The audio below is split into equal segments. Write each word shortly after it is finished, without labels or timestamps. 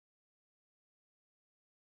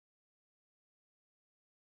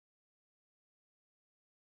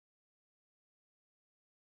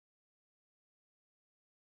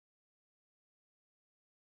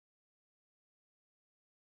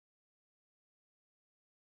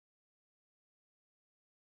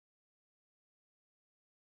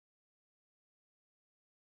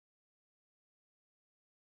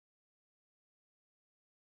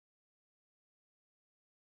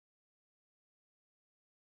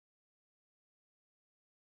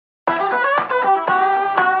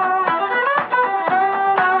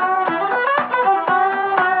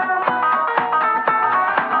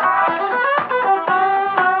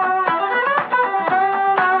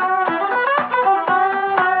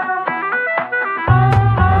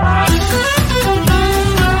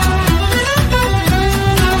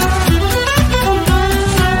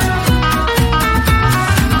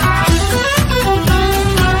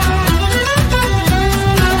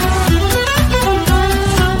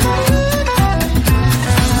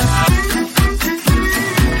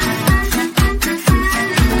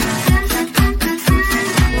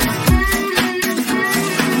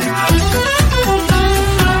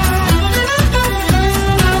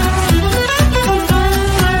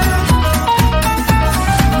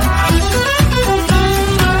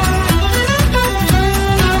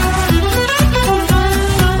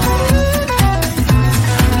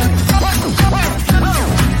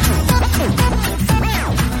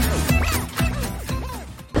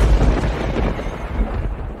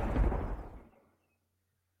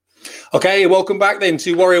Okay, welcome back then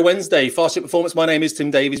to Warrior Wednesday, Fast Hit Performance. My name is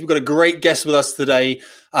Tim Davies. We've got a great guest with us today.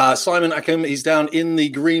 Simon Ackham, he's down in the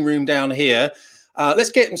green room down here.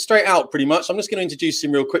 Let's get him straight out pretty much. I'm just going to introduce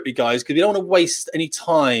him real quickly, guys, because we don't want to waste any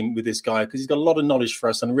time with this guy because he's got a lot of knowledge for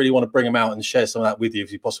us and I really want to bring him out and share some of that with you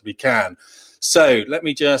if you possibly can. So let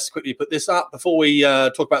me just quickly put this up. Before we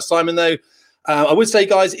talk about Simon, though, I would say,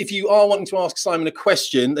 guys, if you are wanting to ask Simon a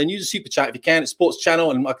question, then use a super chat if you can. It's Sports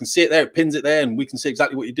Channel, and I can see it there. It pins it there, and we can see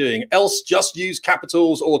exactly what you're doing. Else, just use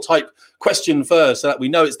capitals or type question first so that we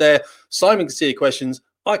know it's there. Simon can see your questions.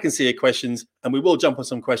 I can see your questions, and we will jump on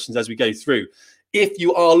some questions as we go through. If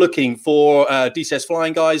you are looking for DCS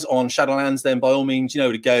flying, guys, on Shadowlands, then by all means, you know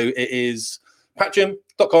where to go. It is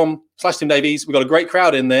patreon.com/Tim Davies. We've got a great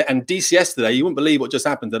crowd in there. And DCS today, you wouldn't believe what just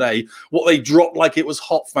happened today. What they dropped like it was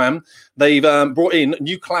hot, fam. They've brought in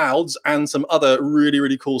new clouds and some other really,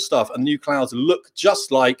 really cool stuff. And new clouds look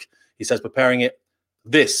just like, he says, preparing it.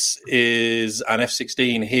 This is an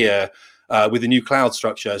F-16 here with a new cloud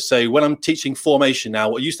structure. So when I'm teaching formation now,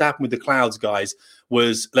 what used to happen with the clouds, guys,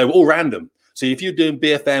 was they were all random. So if you're doing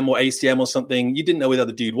BFM or ACM or something, you didn't know where the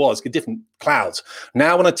other dude was, different clouds.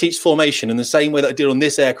 Now when I teach formation in the same way that I did on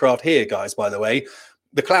this aircraft here, guys, by the way,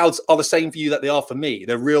 the clouds are the same for you that they are for me.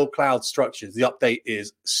 They're real cloud structures. The update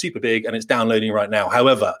is super big and it's downloading right now.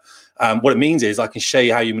 However, what it means is I can show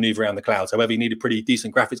you how you maneuver around the clouds. However, you need a pretty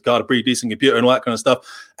decent graphics card, a pretty decent computer and all that kind of stuff.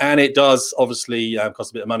 And it does obviously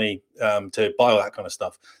cost a bit of money to buy all that kind of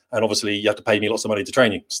stuff. And obviously you have to pay me lots of money to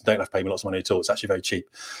train you. So don't have to pay me lots of money at all. It's actually very cheap.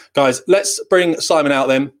 Guys, let's bring Simon out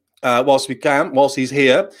then whilst we can, whilst he's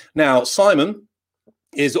here. Now, Simon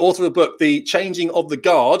is the author of the book, The Changing of the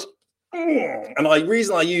Guard. And the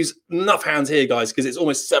reason I use enough hands here, guys, because it's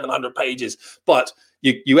almost 700 pages. But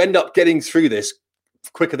you end up getting through this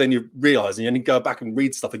quicker than you realize, and you need to go back and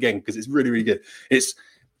read stuff again because it's really, really good. It's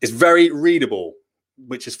very readable,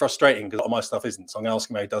 which is frustrating because a lot of my stuff isn't. So I'm going to ask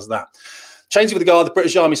him how he does that. Changing with the Guard, the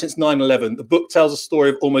British Army since 9/11. The book tells a story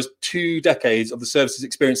of almost 2 decades of the service's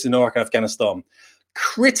experience in Iraq and Afghanistan.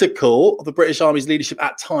 Critical of the British Army's leadership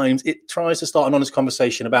at times, it tries to start an honest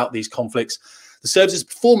conversation about these conflicts, the service's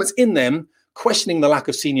performance in them, questioning the lack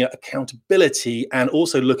of senior accountability, and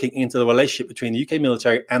also looking into the relationship between the UK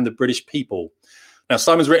military and the British people. Now,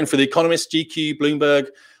 Simon's written for The Economist, GQ, Bloomberg,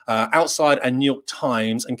 Outside, and New York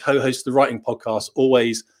Times, and co-hosts the writing podcast,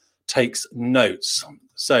 Always Takes Notes.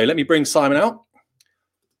 So let me bring Simon out.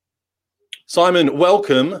 Simon,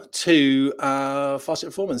 welcome to Fast Hit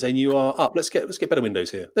Performance, and you are up. Let's get better windows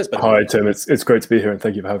here. Hi, Tim. It's great to be here, and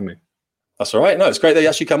thank you for having me. That's all right. No, it's great that you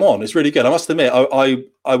actually come on. It's really good. I must admit,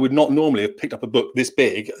 I would not normally have picked up a book this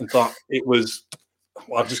big, but it was.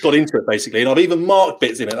 I've just got into it basically, and I've even marked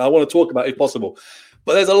bits in it I want to talk about if possible.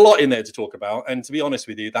 But there's a lot in there to talk about, and to be honest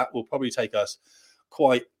with you, that will probably take us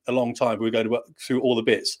quite a long time. We're going to work through all the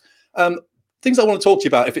bits. Things I want to talk to you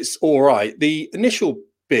about, if it's all right. The initial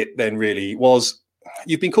bit then really was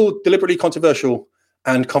you've been called deliberately controversial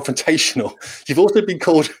and confrontational. You've also been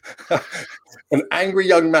called an angry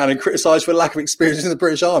young man and criticised for lack of experience in the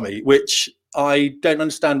British Army, which I don't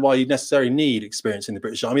understand why you necessarily need experience in the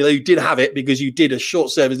British Army, though you did have it because you did a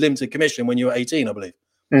short service limited commission when you were 18, I believe.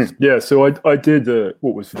 Yeah, so I did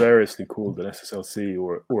what was variously called an SSLC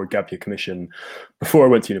or a gap year commission before I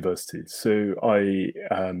went to university. So I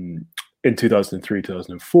in 2003,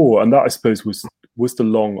 2004, and that I suppose was the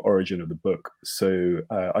long origin of the book. So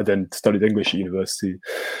I then studied English at university.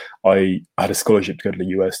 I had a scholarship to go to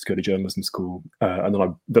the US to go to journalism school, and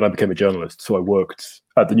then I became a journalist. So I worked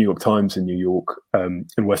at the New York Times in New York, in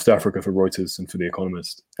West Africa for Reuters and for The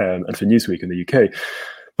Economist, and for Newsweek in the UK.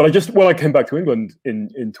 But when I came back to England in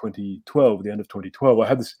 2012, the end of 2012, I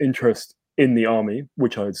had this interest in the army,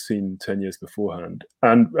 which I had seen 10 years beforehand,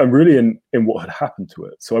 and really in what had happened to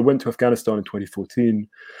it. So I went to Afghanistan in 2014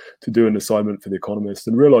 to do an assignment for The Economist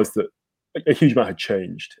and realized that a huge amount had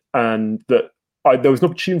changed, and that there was an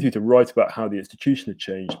opportunity to write about how the institution had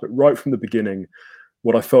changed. But right from the beginning,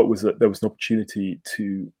 what I felt was that there was an opportunity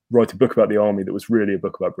to write a book about the army that was really a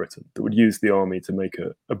book about Britain, that would use the army to make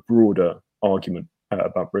a broader argument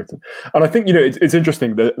about Britain. And I think, it's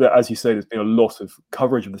interesting that, as you say, there's been a lot of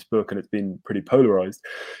coverage of this book and it's been pretty polarized.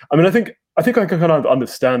 I mean, I think I can kind of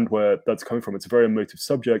understand where that's coming from. It's a very emotive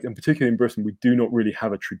subject, and particularly in Britain, we do not really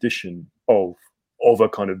have a tradition of a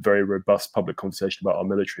kind of very robust public conversation about our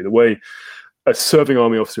military. The way a serving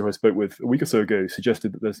army officer who I spoke with a week or so ago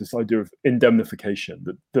suggested that there's this idea of indemnification,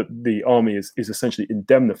 that the army is essentially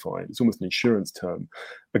indemnifying, it's almost an insurance term,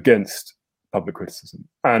 against public criticism.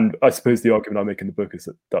 And I suppose the argument I make in the book is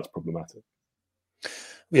that that's problematic.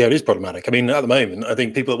 Yeah, it is problematic. I mean, at the moment, I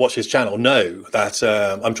think people that watch this channel know that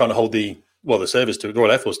I'm trying to hold the the service to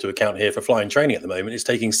Royal Air Force to account here for flying training at the moment. It's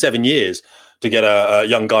taking 7 years to get a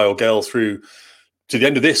young guy or girl through to the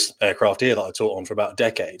end of this aircraft here that I taught on for about a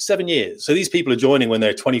decade. 7 years. So these people are joining when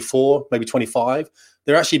they're 24, maybe 25.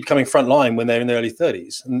 They're actually becoming frontline when they're in their early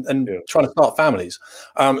 30s and trying to start families.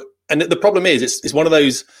 And the problem is, it's one of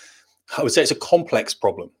those, I would say it's a complex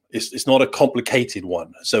problem. It's not a complicated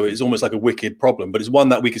one. So it's almost like a wicked problem, but it's one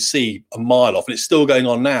that we could see a mile off, and it's still going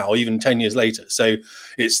on now, even 10 years later. So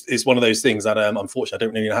it's one of those things that, unfortunately, I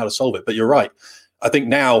don't really know how to solve it. But you're right. I think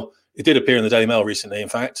now, it did appear in the Daily Mail recently, in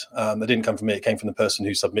fact. That didn't come from me. It came from the person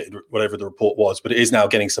who submitted whatever the report was. But it is now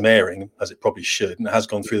getting some airing, as it probably should, and it has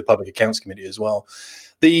gone through the Public Accounts Committee as well.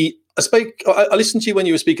 I listened to you when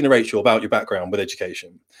you were speaking to Rachel about your background with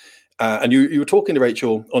education. And you were talking to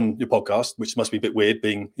Rachel on your podcast, which must be a bit weird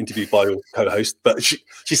being interviewed by your co-host, but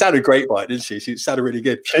she sounded great by it, didn't she? She sounded really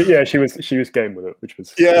good. She was game with it, which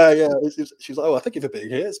was yeah. She was like, "Oh, I think you're a bit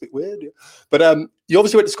here. It's a bit weird." Yeah. But you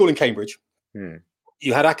obviously went to school in Cambridge.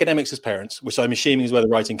 You had academics as parents, which I'm assuming is where the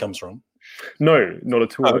writing comes from. No, not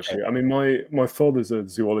at all. Actually, I mean, my father's a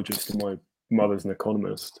zoologist and my mother's an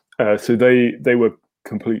economist, so they were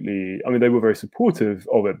completely. I mean, they were very supportive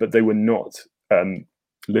of it, but they were not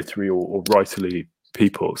literary or writerly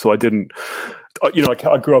people. So I didn't, I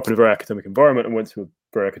grew up in a very academic environment and went to a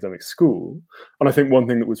very academic school. And I think one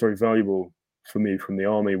thing that was very valuable for me from the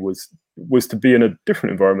army was to be in a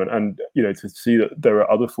different environment and, to see that there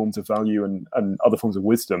are other forms of value and other forms of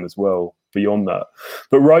wisdom as well beyond that.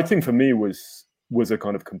 But writing for me was a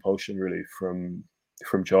kind of compulsion really from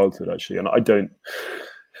childhood, actually. And I don't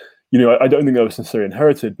think that was necessarily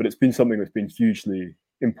inherited, but it's been something that's been hugely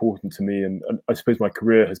important to me, and I suppose my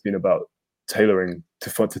career has been about tailoring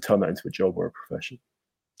to turn that into a job or a profession.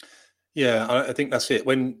 Yeah, I think that's it.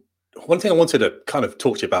 One thing I wanted to kind of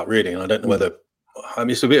talk to you about, really, and I don't know whether,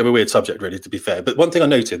 it's a bit of a weird subject, really, to be fair, but one thing I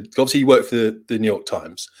noted, obviously you work for the New York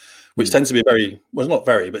Times, which tends to be but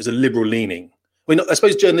it's a liberal leaning. I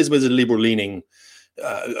suppose journalism is a liberal leaning.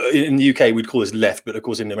 In the UK, we'd call this left, but of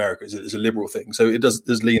course in America, it's a liberal thing. So it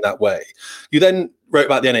does lean that way. You then wrote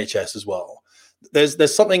about the NHS as well.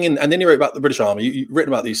 There's something in, and then you wrote about the British Army. You've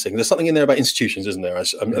written about these things. There's something in there about institutions, isn't there?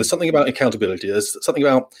 There's something about accountability. There's something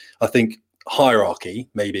about, I think, hierarchy,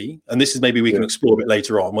 maybe. And this is maybe we can explore a bit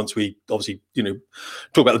later on once we obviously,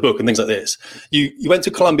 talk about the book and things like this. You went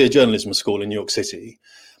to Columbia Journalism School in New York City.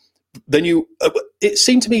 Then it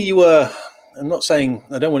seemed to me you were. I'm not saying,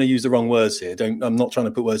 I don't want to use the wrong words here. I'm not trying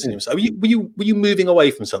to put words in your mouth. Were you moving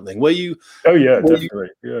away from something? Were you? Oh yeah, definitely.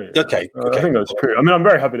 Yeah. Okay. I think that's true. I mean, I'm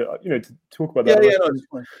very happy to talk about that.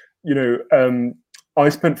 I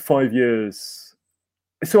spent 5 years.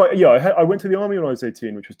 So I went to the army when I was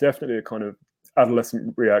 18, which was definitely a kind of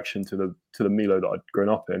adolescent reaction to the Milo that I'd grown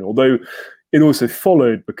up in. Although it also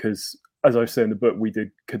followed because, as I say in the book, we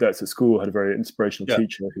did cadets at school, had a very inspirational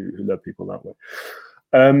teacher who led people that way.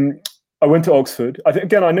 I went to Oxford. I think,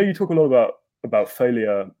 again, I know you talk a lot about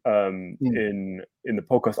failure in the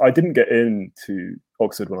podcast. I didn't get into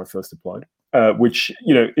Oxford when I first applied, which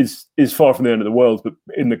is far from the end of the world. But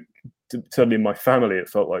certainly in my family, it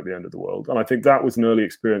felt like the end of the world. And I think that was an early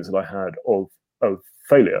experience that I had of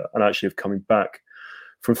failure, and actually of coming back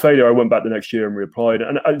from failure. I went back the next year and reapplied.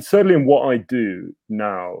 And certainly in what I do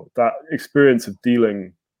now, that experience of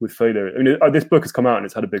dealing with failure. I mean, this book has come out and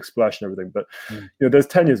it's had a big splash and everything, but there's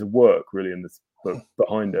 10 years of work really in this book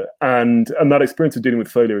behind it, and that experience of dealing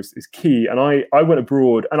with failure is key. And I went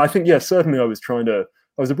abroad, and I think certainly I was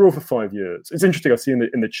abroad for 5 years. It's interesting. I see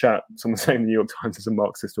in the chat someone saying the New York Times is a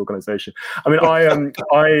Marxist organization. I mean, I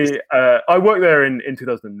worked there in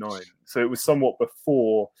 2009, so it was somewhat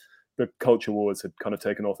before the culture wars had kind of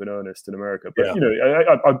taken off in earnest in America. But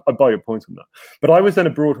I buy your point on that. But I was then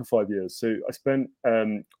abroad for 5 years. So I spent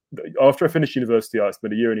after I finished university, I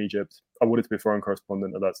spent a year in Egypt. I wanted to be a foreign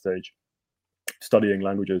correspondent at that stage, studying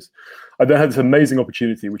languages. I then had this amazing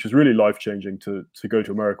opportunity, which was really life-changing, to go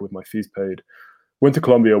to America with my fees paid. Went to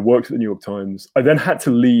Columbia, worked at the New York Times. I then had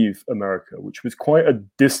to leave America, which was quite a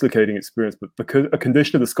dislocating experience. But because a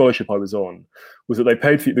condition of the scholarship I was on was that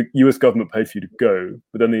the US government paid for you to go,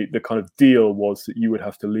 but then the kind of deal was that you would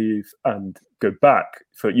have to leave and go back.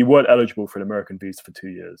 You weren't eligible for an American visa for 2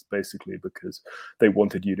 years, basically, because they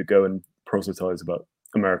wanted you to go and proselytize about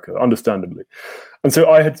America, understandably. And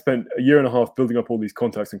so I had spent a year and a half building up all these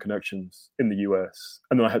contacts and connections in the US,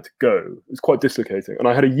 and then I had to go. It was quite dislocating. And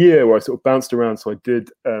I had a year where I sort of bounced around. So I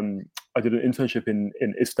did an internship in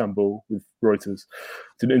Istanbul with Reuters,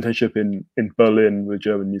 did an internship in Berlin with a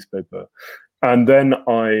German newspaper. And then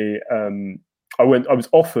I I was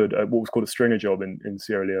offered what was called a stringer job in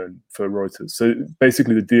Sierra Leone for Reuters. So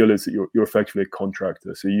basically, the deal is that you're effectively a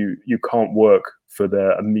contractor. So you can't work for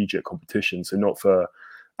their immediate competition. So not for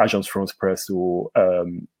Agence France Presse or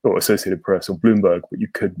Associated Press or Bloomberg, but you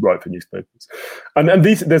could write for newspapers. And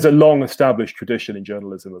there's a long established tradition in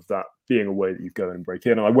journalism of that being a way that you go and break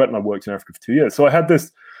in. And I went and I worked in Africa for 2 years. So I had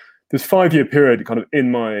this 5-year period kind of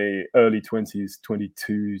in my early 20s,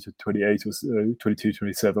 22 to 28 or so, 22,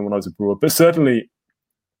 27 when I was abroad. But certainly,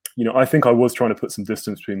 I think I was trying to put some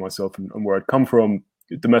distance between myself and where I'd come from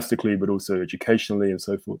domestically, but also educationally and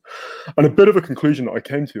so forth. And a bit of a conclusion that I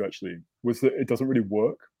came to actually was that it doesn't really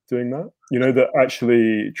work doing that. That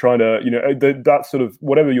actually trying to, that sort of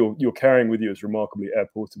whatever you're carrying with you is remarkably air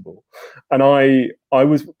portable. And I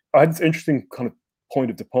had this interesting kind of point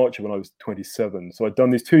of departure when I was 27. So I'd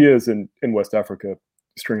done these 2 years in West Africa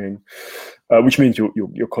stringing, which means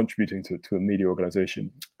you're contributing to a media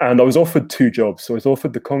organization. And I was offered 2 jobs. So I was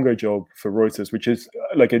offered the Congo job for Reuters, which is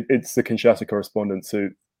like it's the Kinshasa correspondent. So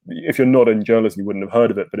if you're not in journalism, you wouldn't have heard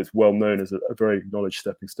of it, but it's well known as a very acknowledged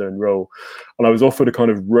stepping stone role. And I was offered a kind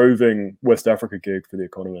of roving West Africa gig for The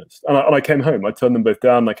Economist. And I came home. I turned them both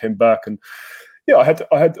down. And I came back, and I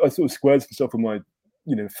sort of squared some stuff with my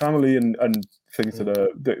family and things that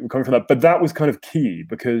were coming from that. But that was kind of key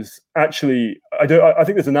because actually, I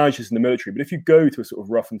think there's analogies in the military, but if you go to a sort of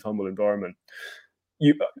rough and tumble environment,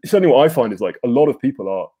 certainly what I find is like a lot of people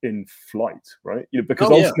are in flight, right? Because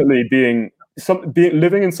ultimately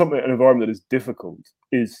living in an environment that is difficult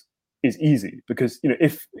is easy because,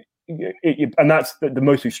 and that's the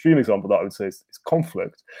most extreme example that I would say is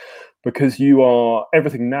conflict, because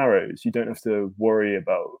everything narrows. You don't have to worry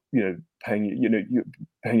about paying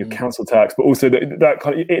your council tax, but also that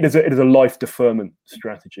kind of, it is a life deferment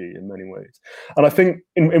strategy in many ways. And I think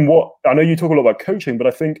in what I know you talk a lot about coaching, but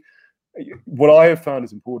I think what I have found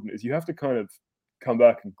is important is you have to kind of come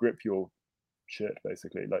back and grip your shit,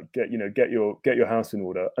 basically, like get your house in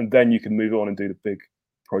order, and then you can move on and do the big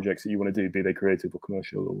projects that you want to do, be they creative or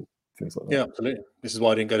commercial or things like that. Yeah, absolutely. This is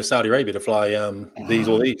why I didn't go to Saudi Arabia to fly these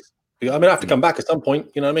or these. I mean, I have to come back at some point.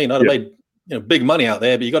 You know what I mean? I'd have made big money out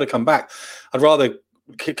there, but you got to come back. I'd rather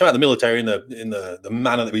come out of the military in the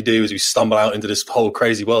manner that we do as we stumble out into this whole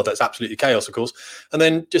crazy world that's absolutely chaos, of course, and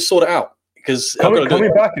then just sort it out. Because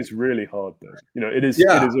coming back is really hard, though. It is.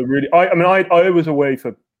 Yeah. It is a really. I was away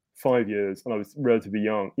for 5 years and I was relatively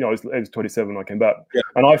young. I was 27 when I came back,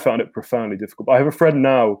 and I found it profoundly difficult. But I have a friend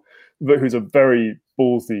now who's a very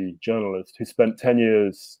ballsy journalist who spent 10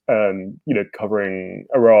 years, covering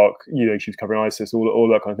Iraq. She was covering ISIS, all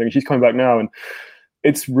that kind of thing. She's coming back now, and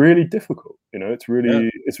it's really difficult. It's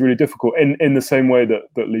really difficult in the same way that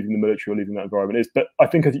leaving the military or leaving that environment is. But I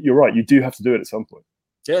think you're right. You do have to do it at some point.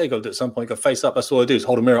 Yeah, you got to do it at some point. You got to face up. That's all I do is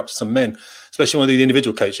hold a mirror up to some men, especially when I do the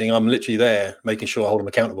individual coaching. I'm literally there making sure I hold them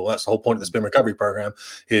accountable. That's the whole point of the Spin Recovery Program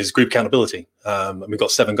is group accountability. And we've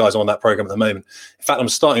got 7 guys on that program at the moment. In fact, I'm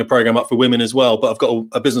starting a program up for women as well, but I've got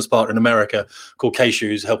a business partner in America called Keisha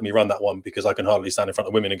who's helping me run that one because I can hardly stand in front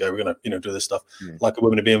of women and go, we're going to, do this stuff. Like a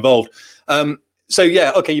woman to be involved. So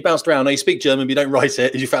you bounced around. Now you speak German, but you don't write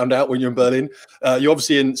it, as you found out when you're in Berlin. You're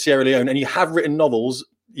obviously in Sierra Leone, and you have written novels.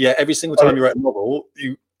 Yeah, every single time you write a novel,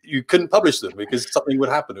 you couldn't publish them because something would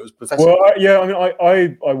happen. It was professional. Well,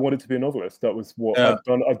 I wanted to be a novelist. That was what I've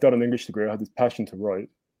done. I've done an English degree. I had this passion to write.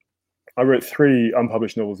 I wrote 3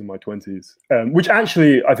 unpublished novels in my 20s, which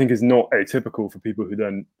actually I think is not atypical for people who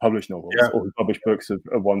then publish novels or who publish books of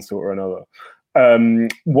one sort or another.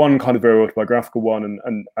 One kind of very autobiographical one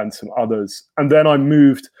and some others. And then I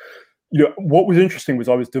moved, what was interesting was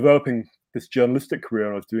I was developing this journalistic career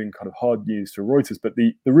and I was doing kind of hard news for Reuters, but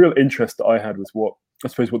the real interest that I had was what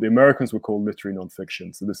the Americans would call literary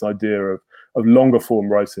nonfiction. So this idea of longer form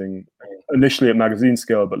writing, initially at magazine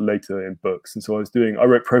scale, but later in books. And so I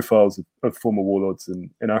wrote profiles of former warlords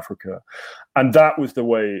in Africa. And that was the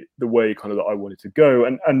way kind of that I wanted to go.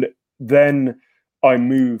 And then I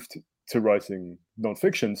moved to writing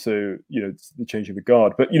nonfiction. So, it's the changing of the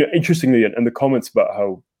guard. But, interestingly, and the comments about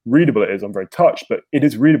how readable it is, I'm very touched, but it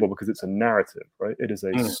is readable because it's a narrative, right? It is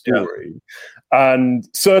a story. And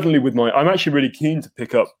certainly I'm actually really keen to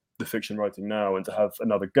pick up the fiction writing now and to have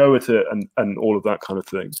another go at it and all of that kind of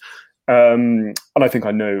thing. And I think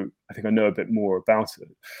I know a bit more about it.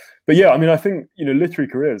 But I think, literary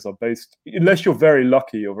careers are based, unless you're very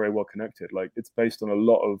lucky or very well connected, like it's based on a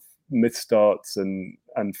lot of misstarts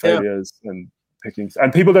and failures and pickings.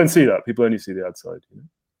 And people don't see that. People only see the outside.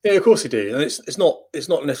 Yeah, of course you do, and it's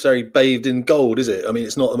not necessarily bathed in gold, is it? I mean,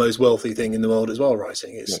 it's not the most wealthy thing in the world as well.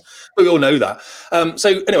 Writing is, but we all know that.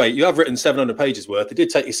 So anyway, you have written 700 pages worth. It did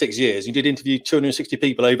take you 6 years. You did interview 260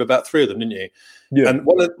 people over about 3 of them, didn't you? Yeah. And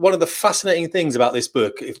one of the fascinating things about this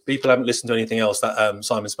book, if people haven't listened to anything else that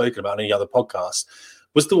Simon's spoken about on any other podcasts,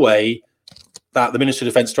 was the way that the Ministry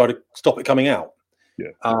of Defence tried to stop it coming out.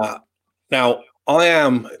 Yeah. Now,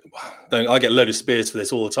 I get a load of spears for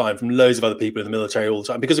this all the time from loads of other people in the military all the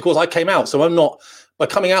time, because of course I came out. So I'm not, by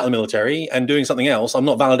coming out of the military and doing something else, I'm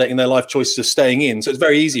not validating their life choices of staying in. So it's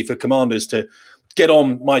very easy for commanders to get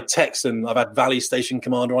on my text. And I've had Valley Station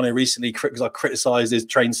Commander on here recently because I criticised his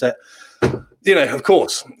train set. You know, of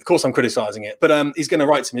course I'm criticising it, but he's going to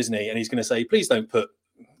write to me, isn't he? And he's going to say, please don't put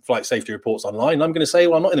flight safety reports online. And I'm going to say,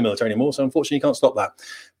 well, I'm not in the military anymore, so unfortunately you can't stop that.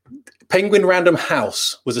 Penguin Random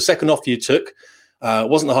House was the second offer you took.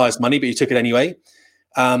 Wasn't the highest money, but you took it anyway.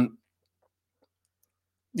 You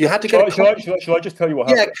had to get. Shall I just tell you what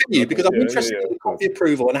happened? Yeah, can you? Because I'm interested in the copy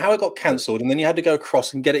approval and how it got cancelled, and then you had to go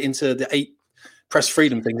across and get it into the 8 press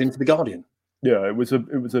freedom things into the Guardian. Yeah, it was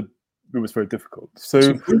very difficult. So,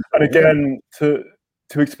 and again, to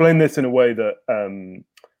explain this in a way that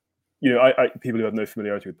people who have no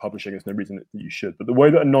familiarity with publishing, there's no reason that you should. But the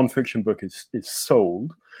way that a non-fiction book is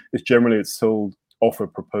sold is generally it's sold off a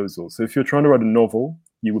proposal. So if you're trying to write a novel,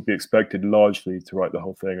 you would be expected largely to write the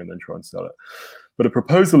whole thing and then try and sell it. But a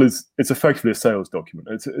proposal it's effectively a sales document.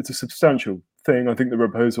 It's a substantial thing. I think the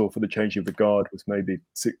proposal for the changing of the guard was maybe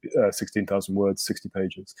 16,000 words, 60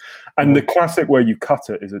 pages. And the classic way you cut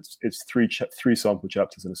it is it's three sample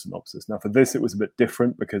chapters and a synopsis. Now for this, it was a bit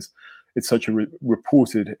different because it's such a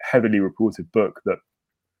heavily reported book that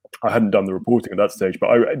I hadn't done the reporting at that stage, but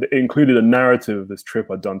it included a narrative of this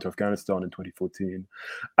trip I'd done to Afghanistan in 2014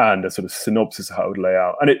 and a sort of synopsis of how it would lay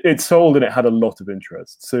out. And it sold and it had a lot of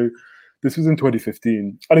interest. So this was in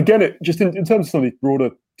 2015. And again, it just in terms of some of these broader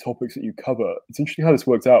topics that you cover, it's interesting how this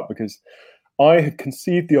worked out because I had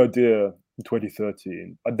conceived the idea in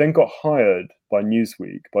 2013. I then got hired by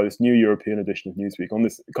Newsweek, by this new European edition of Newsweek, on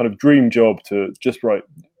this kind of dream job to just write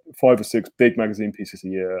 5 or 6 big magazine pieces a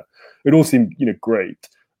year. It all seemed, great.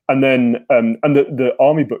 And then the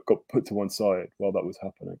army book got put to one side while that was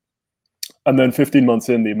happening. And then 15 months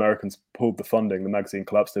in, the Americans pulled the funding. The magazine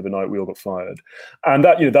collapsed overnight. We all got fired. And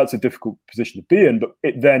that, that's a difficult position to be in. But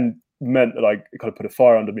it then meant that I kind of put a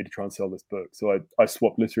fire under me to try and sell this book. So I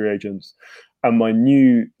swapped literary agents. And my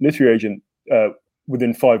new literary agent,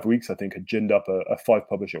 within 5 weeks, I think, had ginned up a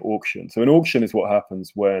 5-publisher auction. So an auction is what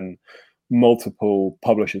happens when multiple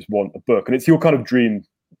publishers want a book. And it's your kind of dream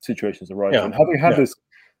situation as a writer. Yeah. And having had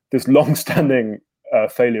this long-standing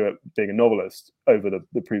failure at being a novelist over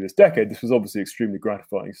the previous decade, this was obviously extremely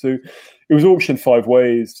gratifying. So it was auctioned 5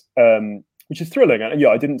 ways, which is thrilling. And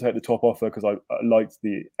I didn't take the top offer because I liked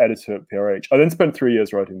the editor at PRH. I then spent 3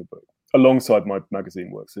 years writing the book alongside my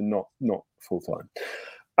magazine work, so not full-time.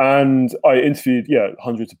 And I interviewed,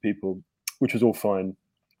 hundreds of people, which was all fine.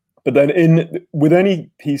 But then with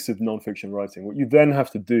any piece of nonfiction writing, what you then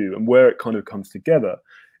have to do, and where it kind of comes together,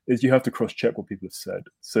 is you have to cross-check what people have said.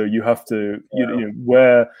 So you have to,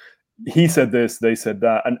 where he said this, they said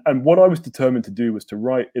that. And what I was determined to do was to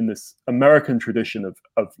write in this American tradition of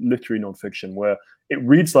literary nonfiction where it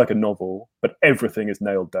reads like a novel, but everything is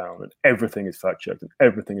nailed down and everything is fact-checked and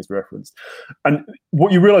everything is referenced. And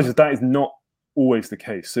what you realize is that is not always the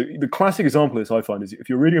case. So the classic example is I find is if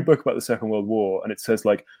you're reading a book about the Second World War and it says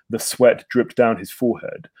like the sweat dripped down his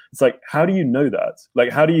forehead, it's like, how do you know that?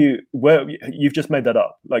 Like, you've just made that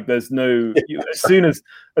up. Like there's no, as soon as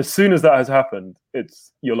that has happened,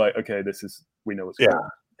 you're like, okay, we know what's going on.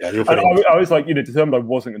 Yeah, and I was like, determined I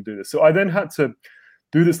wasn't going to do this. So I then had to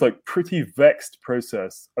do this like pretty vexed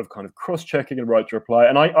process of kind of cross-checking and right to reply.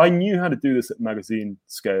 And I knew how to do this at magazine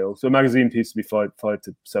scale. So a magazine piece would be 5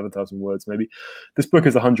 to 7,000 words maybe. This book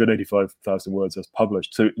is 185,000 words as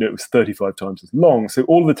published. So it was 35 times as long. So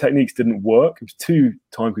all of the techniques didn't work. It was too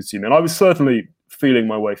time consuming. And I was certainly feeling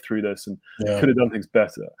my way through this and could have done things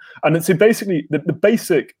better. And so basically the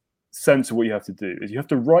basic sense of what you have to do is you have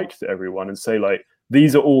to write to everyone and say like,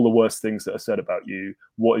 these are all the worst things that are said about you.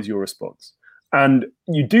 What is your response? And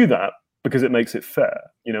you do that because it makes it fair,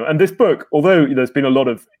 And this book, although there's been a lot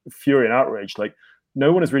of fury and outrage, like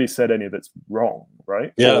no one has really said any of it's wrong,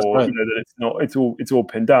 right? Yeah, or right. That it's not. It's all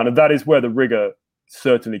pinned down, and that is where the rigor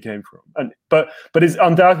certainly came from. And but it's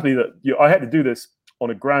undoubtedly that I had to do this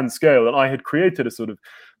on a grand scale, and I had created a sort of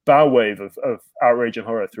bow wave of outrage and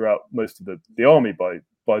horror throughout most of the army by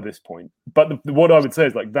this point. But what I would say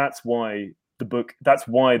is like that's why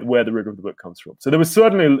where the rigor of the book comes from. So there was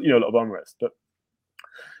certainly a lot of unrest, but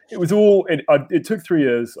it was all. It took 3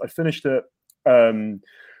 years. I finished it.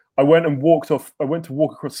 I went and walked off. I went to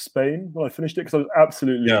walk across Spain when I finished it because I was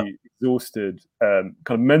absolutely exhausted, kind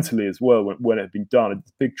of mentally as well when it had been done.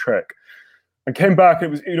 It's a big trek, and came back. It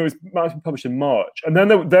was it was published in March, and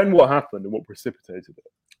then what happened and what precipitated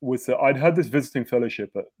it was that I'd had this visiting fellowship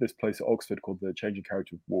at this place at Oxford called the Changing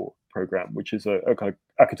Character of War program, which is a kind of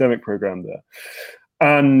academic program there.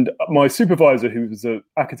 And my supervisor, who was an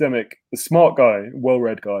academic, a smart guy,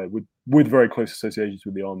 well-read guy, with very close associations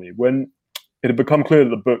with the army, when it had become clear that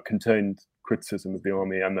the book contained criticism of the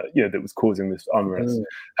army and that that was causing this unrest,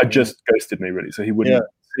 had just ghosted me really. So he wouldn't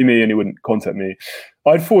see me and he wouldn't contact me.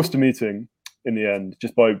 I'd forced a meeting in the end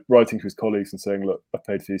just by writing to his colleagues and saying, "Look, I've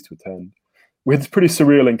paid fees to attend." We had this pretty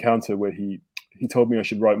surreal encounter where he told me I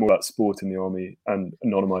should write more about sport in the army and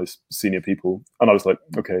anonymize senior people, and I was like,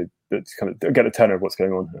 "Okay, that's kind of get a tenor of what's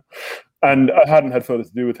going on here." And I hadn't had further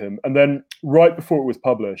to do with him. And then right before it was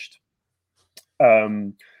published,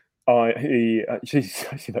 I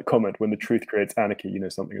see that comment, "When the truth creates anarchy, you know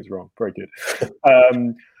something is wrong." Very good.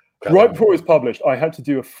 Right before it was published, I had to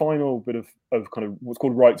do a final bit of kind of what's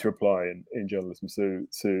called right to reply in journalism.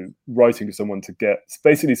 So writing to someone to get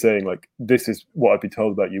basically saying like, "This is what I've been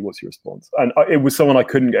told about you. What's your response?" And it was someone I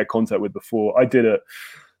couldn't get contact with before. I did it.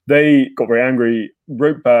 They got very angry,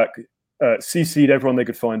 wrote back, CC'd everyone they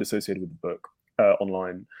could find associated with the book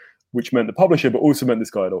online, which meant the publisher, but also meant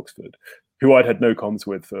this guy at Oxford, who I'd had no comms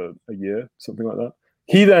with for a year, something like that.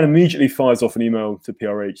 He then immediately fires off an email to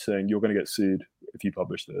PRH saying, "You're going to get sued if you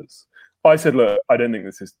publish this." I said, "Look, I don't think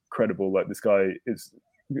this is credible. Like, this guy is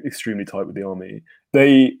extremely tight with the army."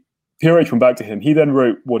 PRH went back to him. He then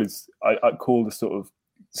wrote what is I call the sort of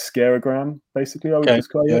scaregram, basically. I would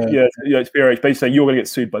describe it. Yeah, it's PRH basically saying, "You're going to get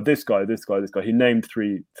sued by this guy, this guy, this guy." He named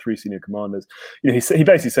three senior commanders. He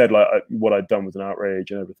basically said like what I'd done was an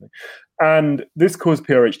outrage and everything, and this caused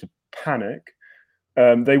PRH to panic.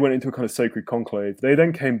 They went into a kind of sacred conclave. They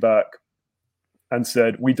then came back and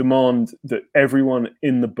said, "We demand that everyone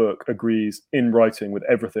in the book agrees in writing with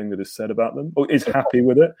everything that is said about them, or is happy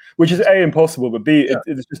with it," which is A, impossible, but B,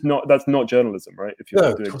 it's just not. That's not journalism, right? If you're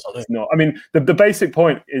doing it, it's not. I mean, the basic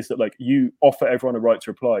point is that like you offer everyone a right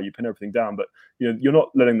to reply, you pin everything down, but you're not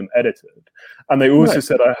letting them edit it. And they also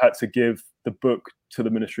said I had to give the book to the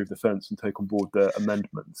Ministry of Defence and take on board their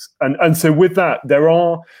amendments. And so with that,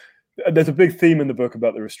 there's a big theme in the book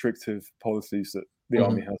about the restrictive policies that the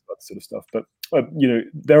army has about this sort of stuff. But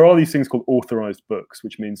there are these things called authorized books,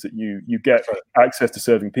 which means that you get access to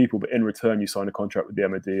serving people, but in return you sign a contract with the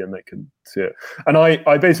MOD and they can see it. And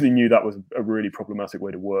I basically knew that was a really problematic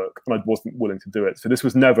way to work, and I wasn't willing to do it. So this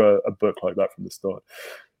was never a book like that from the start.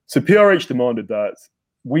 So PRH demanded that.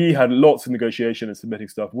 We had lots of negotiation and submitting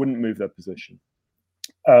stuff, wouldn't move their position.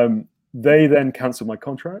 They then cancelled my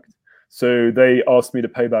contract. So they asked me to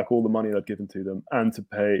pay back all the money I'd given to them, and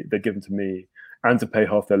they'd given to me, and to pay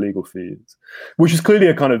half their legal fees, which is clearly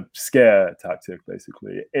a kind of scare tactic,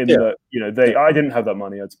 basically. That I didn't have that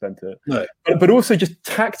money, I'd spent it, but also just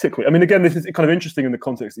tactically. I mean, again, this is kind of interesting in the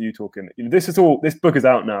context that you talk in. This book is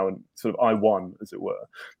out now, and sort of I won, as it were.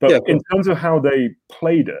 But in terms of how they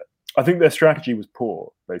played it, I think their strategy was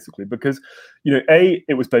poor, basically, because A,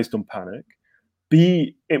 it was based on panic.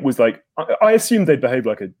 B, it was like, I assumed they'd behave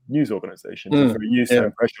like a news organization for a use their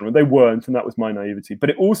impression, and they weren't, and that was my naivety. But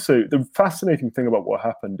it also, the fascinating thing about what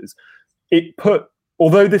happened is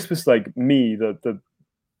although this was like me, the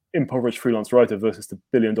impoverished freelance writer versus the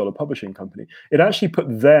billion-dollar publishing company, it actually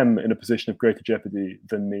put them in a position of greater jeopardy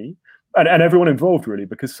than me, and everyone involved really,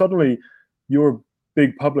 because suddenly you're a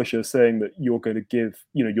big publisher saying that you're going to give,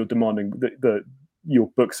 you're demanding that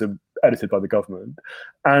your books are edited by the government,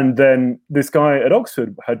 and then this guy at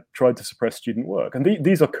Oxford had tried to suppress student work, and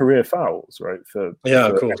these are career fouls, right? For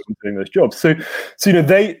doing those jobs. So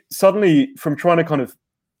they suddenly, from trying to kind of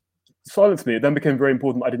silence me, it then became very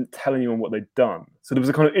important that I didn't tell anyone what they'd done. So there was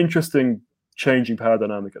a kind of interesting changing power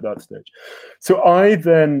dynamic at that stage. So I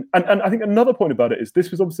then, and I think another point about it is this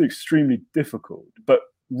was obviously extremely difficult, but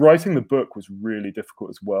writing the book was really difficult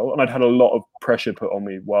as well, and I'd had a lot of pressure put on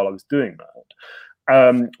me while I was doing that.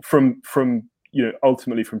 From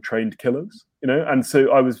ultimately from trained killers, and so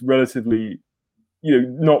I was relatively,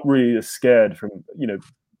 not really as scared from,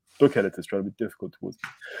 book editors trying to be difficult towards me.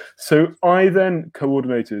 So I then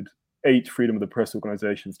coordinated 8 freedom of the press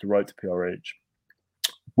organizations to write to PRH,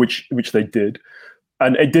 which they did.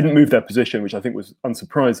 And it didn't move their position, which I think was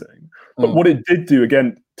unsurprising. But what it did do,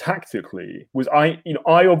 again, tactically, was I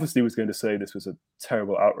obviously was going to say this was a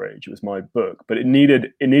terrible outrage. It was my book, but it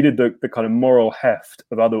needed the kind of moral heft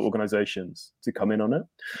of other organizations to come in on it.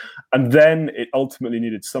 And then it ultimately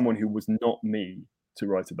needed someone who was not me to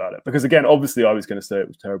write about it. Because again, obviously I was going to say it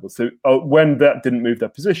was terrible. So when that didn't move their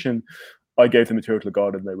position, I gave the material to the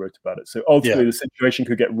Guardian, they wrote about it. So ultimately, the situation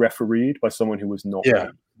could get refereed by someone who was not me.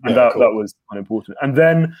 And that was unimportant. And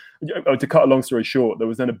then, to cut a long story short, there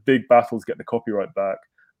was then a big battle to get the copyright back,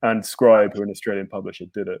 and Scribe, who are an Australian publisher,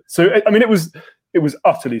 did it. So I mean, it was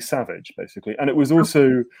utterly savage, basically. And it was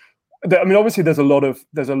also, I mean, obviously there's a lot of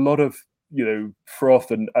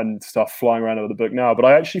froth and stuff flying around over the book now, but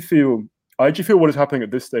I actually feel what is happening at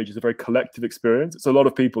this stage is a very collective experience. It's a lot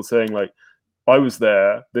of people saying, like, I was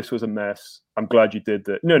there, this was a mess, I'm glad you did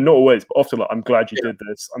that. No, not always, but often, like, I'm glad you did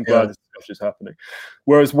this, I'm glad this stuff is happening.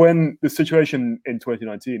 Whereas when the situation in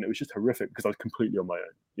 2019, it was just horrific because I was completely on my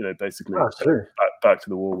own, basically back to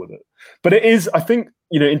the wall with it. But it is, I think,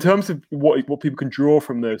 in terms of what people can draw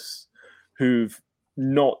from this, who've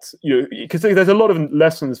not, because there's a lot of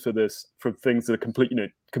lessons for this from things that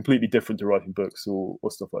are completely different to writing books or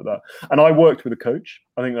stuff like that. And I worked with a coach.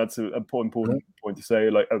 I think that's an important point to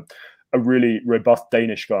say, like a really robust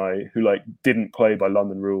Danish guy who, like, didn't play by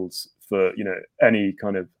London rules for any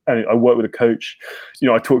kind of. I worked with a coach.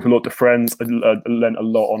 I talked a lot to friends. I learned a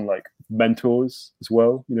lot on, like, mentors as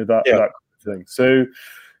well. That kind of thing. So,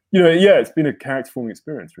 it's been a character forming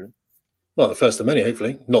experience, really. Well, the first of many,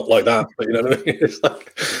 hopefully. Not like that, but you know what I mean?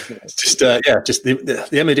 It's just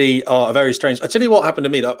the MED are a very strange. I tell you what happened to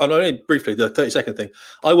me. I only briefly, the 30-second thing.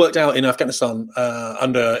 I worked out in Afghanistan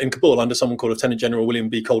in Kabul under someone called Lieutenant General William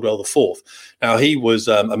B. Caldwell IV. Now, he was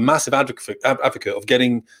a massive advocate of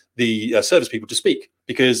getting the service people to speak,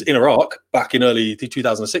 because in Iraq, back in early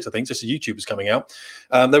 2006, I think, just as YouTube was coming out,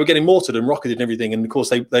 they were getting mortared and rocketed and everything. And of course,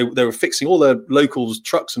 they were fixing all the locals'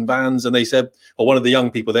 trucks and vans. And they said, or one of the young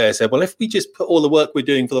people there said, well, if we just put all the work we're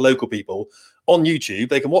doing for the local people on YouTube,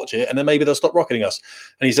 they can watch it and then maybe they'll stop rocketing us.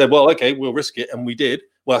 And he said, well, okay, we'll risk it. And we did.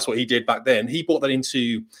 Well, that's what he did back then. He brought that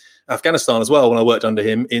into Afghanistan as well when I worked under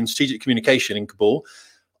him in strategic communication in Kabul.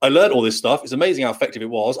 I learned all this stuff. It's amazing how effective it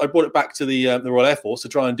was. I brought it back to the Royal Air Force to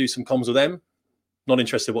try and do some comms with them. Not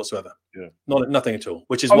interested whatsoever. Nothing at all.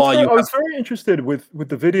 Which is why I was very interested with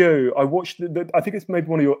the video. I watched. I think it's maybe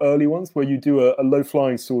one of your early ones where you do a low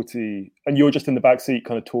flying sortie and you're just in the back seat,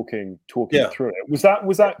 kind of talking through it. Was that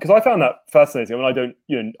because I found that fascinating. I mean, I don't.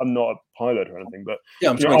 I'm not a pilot or anything, but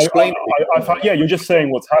I'm trying to explain. I found, you're just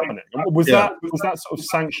saying what's happening. Was that sort of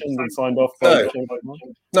sanctioned and signed off?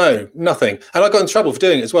 No, nothing. And I got in trouble for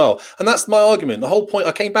doing it as well. And that's my argument. The whole point.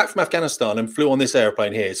 I came back from Afghanistan and flew on this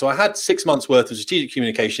airplane here, so I had 6 months worth of strategic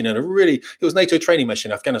communication and it was NATO training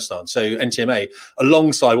mission in Afghanistan, so NTMA,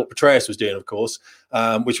 alongside what Petraeus was doing, of course,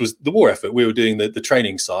 which was the war effort. We were doing the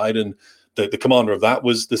training side, and the commander of that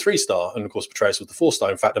was the 3-star, and of course Petraeus was the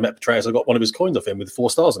 4-star. In fact, I met Petraeus. I got one of his coins off him with 4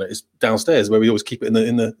 stars on it. It's downstairs where we always keep it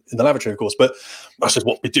in the lavatory, of course. But that's just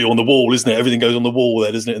what we do on the wall, isn't it? Everything goes on the wall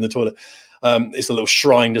there, doesn't it? In the toilet. It's a little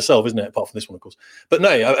shrine to self, isn't it? Apart from this one, of course. But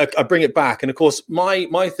no, I bring it back. And of course,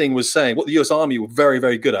 my thing was saying what the US Army were very,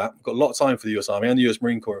 very good at. I've got a lot of time for the US Army and the US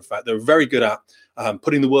Marine Corps. In fact, they were very good at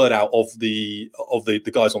putting the word out of the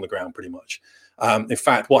guys on the ground, pretty much. In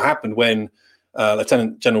fact, what happened when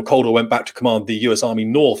Lieutenant General Calder went back to command the US Army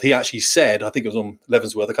North, he actually said, I think it was on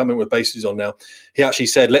Leavenworth, I can't remember what base he's on now. He actually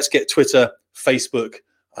said, let's get Twitter, Facebook,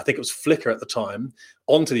 I think it was Flickr at the time,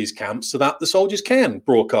 onto these camps so that the soldiers can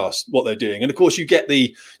broadcast what they're doing. And of course, you get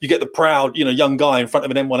the proud, young guy in front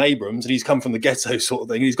of an M1 Abrams, and he's come from the ghetto sort of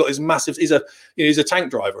thing. He's got his massive, he's a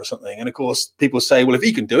tank driver or something. And of course, people say, well, if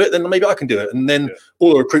he can do it, then maybe I can do it. And then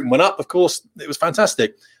all the recruitment went up. Of course, it was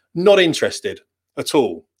fantastic. Not interested at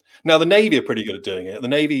all. Now, the Navy are pretty good at doing it. The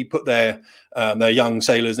Navy put their young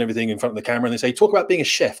sailors and everything in front of the camera, and they say, talk about being a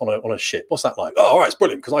chef on a ship. What's that like? Oh, all right, it's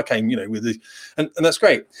brilliant, because I came, with the, and that's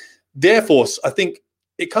great. The Air Force, I think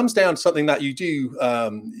it comes down to something that you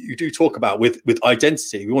do talk about with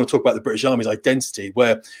identity. We want to talk about the British Army's identity,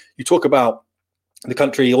 where you talk about the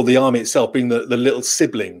country or the army itself being the little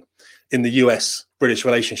sibling in the US-British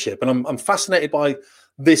relationship. And I'm fascinated by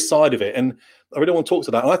this side of it. And I really want to talk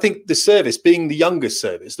to that. And I think the service, being the youngest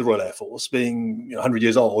service, the Royal Air Force, being 100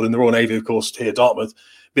 years old, and the Royal Navy, of course, here at Dartmouth,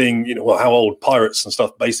 being, how old, pirates and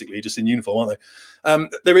stuff, basically, just in uniform, aren't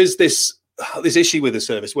they? There is this issue with the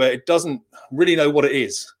service where it doesn't really know what it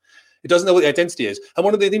is. It doesn't know what the identity is. And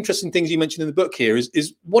one of the interesting things you mentioned in the book here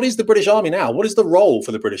is what is the British Army now? What is the role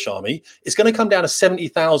for the British Army? It's going to come down to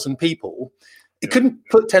 70,000 people. It couldn't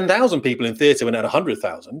put 10,000 people in theatre when it had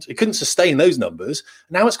 100,000. It couldn't sustain those numbers.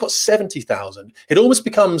 Now it's got 70,000. It almost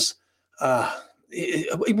becomes,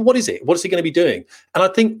 what is it? What is it going to be doing? And I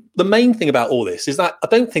think the main thing about all this is that I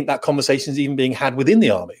don't think that conversation is even being had within the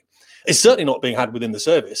Army. It's certainly not being had within the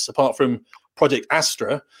service, apart from Project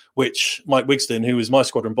Astra, which Mike Wigston, who is my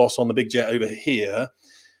squadron boss on the big jet over here,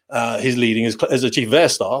 he's leading as a chief of air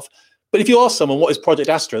staff. But if you ask someone what is Project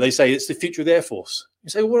Astra, they say it's the future of the Air Force. You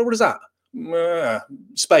say, well, what is that?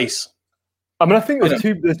 space. I mean, I think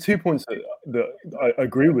there's two points that I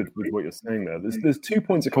agree with what you're saying there. There's 2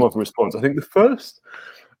 points that come up in response. I think the first,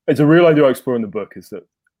 it's a real idea I explore in the book, is that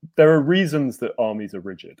there are reasons that armies are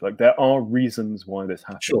rigid. Like, there are reasons why this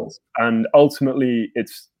happens. Sure. And ultimately,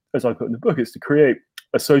 it's, as I put in the book, it's to create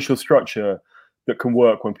a social structure that can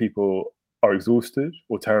work when people are exhausted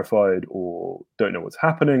or terrified or don't know what's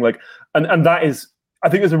happening. Like, and that is, I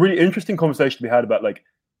think there's a really interesting conversation to be had about like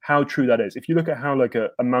how true that is. If you look at how like a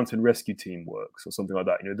mountain rescue team works or something like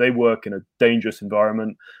that, they work in a dangerous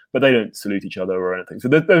environment, but they don't salute each other or anything. So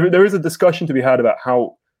there is a discussion to be had about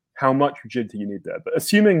how much rigidity you need there. But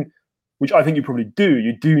assuming, which I think you probably do,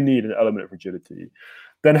 you do need an element of rigidity.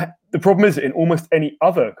 Then the problem is, in almost any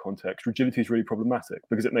other context, rigidity is really problematic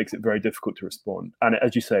because it makes it very difficult to respond. And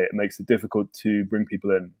as you say, it makes it difficult to bring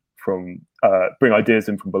people in from, bring ideas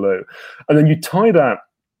in from below. And then you tie that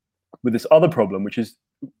with this other problem, which is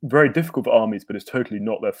very difficult for armies, but it's totally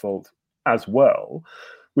not their fault as well,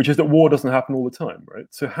 which is that war doesn't happen all the time, right?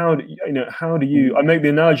 So how do you, I make the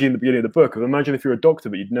analogy in the beginning of the book of, imagine if you're a doctor,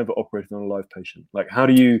 but you'd never operated on a live patient. Like, how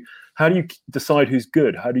do you decide who's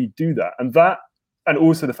good? How do you do that? And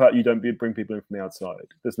also the fact you don't bring people in from the outside.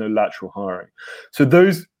 There's no lateral hiring. So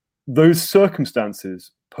those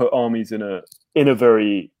circumstances put armies in a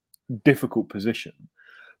very difficult position.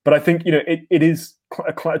 But I think it is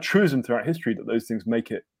quite a truism throughout history that those things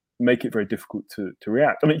make it very difficult to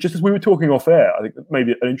react. I mean, just as we were talking off air, I think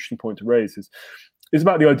maybe an interesting point to raise is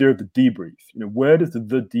about the idea of the debrief. Where does the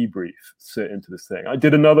debrief sit into this thing? I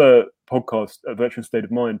did another podcast, a Veteran State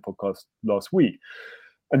of Mind podcast last week,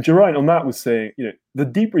 and Geraint on that was saying, the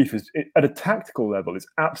debrief is, at a tactical level, is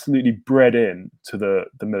absolutely bred in to the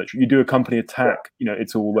military. You do a company attack,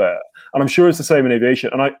 it's all there. And I'm sure it's the same in aviation.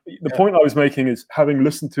 And the point I was making is, having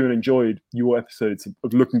listened to and enjoyed your episodes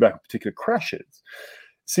of looking back at particular crashes, it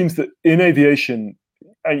seems that in aviation,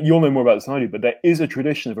 and you'll know more about this than I do, but there is a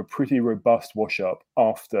tradition of a pretty robust wash-up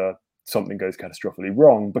after something goes catastrophically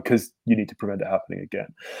wrong, because you need to prevent it happening again.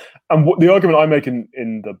 And what the argument I make in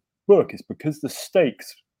the book is, because the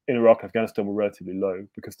stakes in Iraq and Afghanistan were relatively low,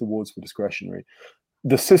 because the wars were discretionary,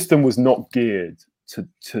 the system was not geared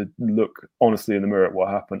to look honestly in the mirror at what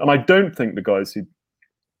happened. And I don't think the guys who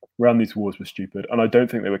ran these wars were stupid, and I don't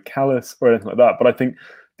think they were callous or anything like that, but I think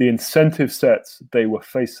the incentive sets they were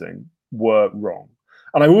facing were wrong.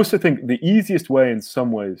 And I also think the easiest way in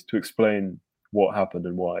some ways to explain what happened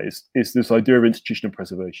and why is this idea of institutional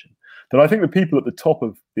preservation. That I think the people at the top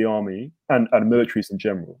of the army and militaries in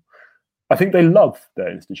general, I think they love their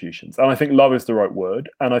institutions. And I think love is the right word.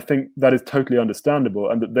 And I think that is totally understandable,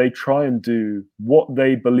 and that they try and do what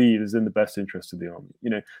they believe is in the best interest of the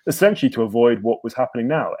army, essentially to avoid what was happening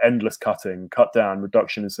now: endless cutting, cut down,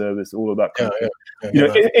 reduction in service, all of that kind of thing.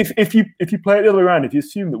 If you play it the other way around, if you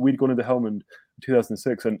assume that we'd gone into Helmand in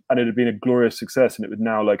 2006 and it had been a glorious success, and it was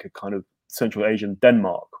now like a kind of Central Asian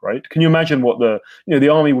Denmark, right? Can you imagine what the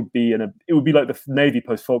army would be it would be like the Navy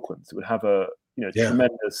post Falklands. It would have a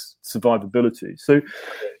tremendous survivability. So,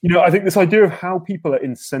 I think this idea of how people are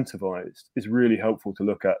incentivized is really helpful to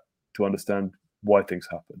look at, to understand why things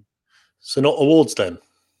happen. So not awards then?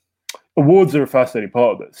 Awards are a fascinating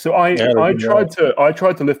part of it. So I tried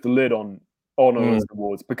to lift the lid on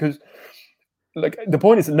awards, because like the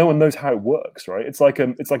point is that no one knows how it works, right? It's like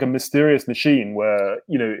a mysterious machine where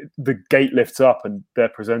the gate lifts up and they're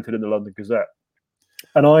presented in the London Gazette.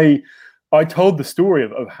 And I told the story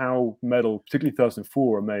of how medals, particularly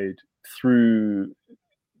 2004, are made through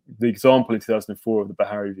the example in 2004 of the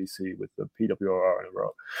Bahari VC with the PWRR in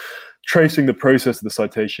Iraq, tracing the process of the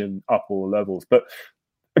citation up all levels. But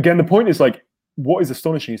again, the point is, like, what is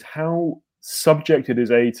astonishing is how subject it is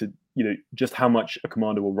to just how much a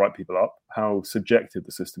commander will write people up, how subjective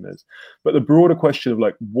the system is, but the broader question of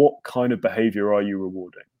like, what kind of behavior are you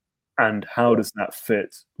rewarding, and how does that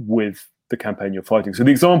fit with the campaign you're fighting? So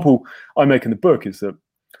the example I make in the book is that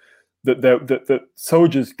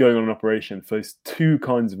soldiers going on an operation face two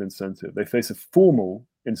kinds of incentive. They face a formal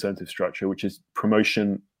incentive structure, which is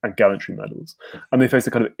promotion and gallantry medals, and they face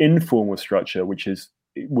a kind of informal structure, which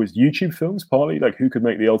was YouTube films, partly like who could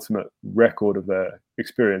make the ultimate record of their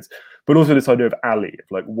experience, but also this idea of Ali, of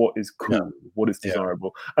like what is cool, what is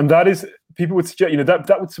desirable. And that is, people would suggest,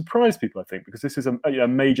 that would surprise people, I think, because this is a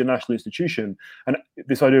major national institution, and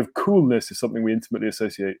this idea of coolness is something we intimately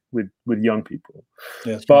associate with young people.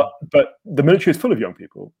 But the military is full of young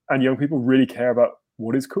people, and young people really care about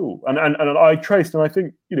what is cool. And I traced, and I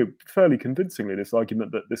think fairly convincingly, this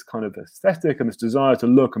argument that this kind of aesthetic and this desire to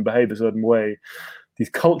look and behave a certain way, these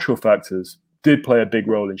cultural factors, did play a big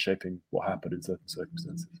role in shaping what happened in certain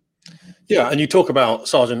circumstances. Yeah, and you talk about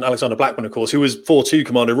Sergeant Alexander Blackburn, of course, who was 4-2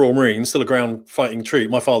 Commander Royal Marines, still a ground fighting troop.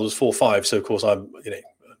 My father was 4-5, so of course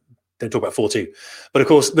don't talk about 4-2. But of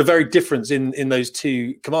course, the very difference in those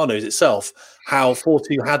two commandos itself, how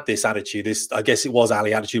 4-2 had this attitude, I guess it was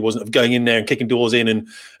Ali attitude, wasn't, of going in there and kicking doors in and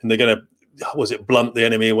they're going to, was it blunt the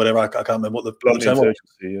enemy or whatever? I can't remember what the term was.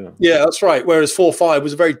 Yeah, that's right. Whereas 4-5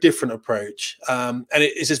 was a very different approach. And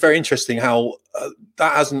it's just very interesting how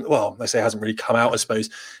that hasn't really come out, I suppose.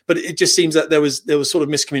 But it just seems that there was sort of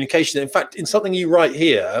miscommunication. In fact, in something you write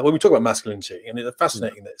here, when we talk about masculinity, and it's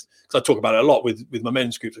fascinating this, because I talk about it a lot with my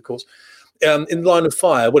men's groups, of course. In Line of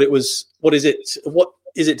Fire, what is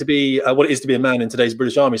it to be a man in today's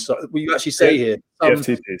British Army? So you actually say here,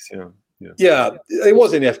 FT piece, Yeah, it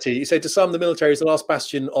was in the FT. You say, to some, the military is the last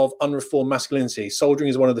bastion of unreformed masculinity. Soldiering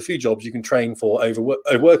is one of the few jobs you can train for over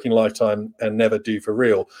working lifetime and never do for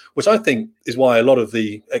real, which I think is why a lot of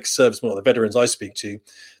the ex-servicemen or the veterans I speak to,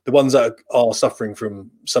 the ones that are suffering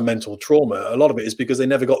from some mental trauma, a lot of it is because they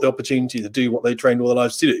never got the opportunity to do what they trained all their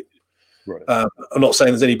lives to do. Right. I'm not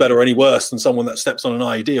saying there's any better or any worse than someone that steps on an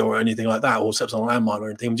IED or anything like that, or steps on a landmine or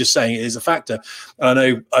anything. I'm just saying it is a factor. And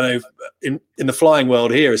I know in the flying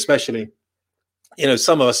world here, especially,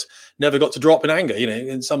 some of us never got to drop in anger,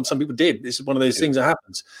 and some people did. This is one of those things that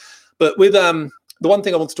happens. But with the one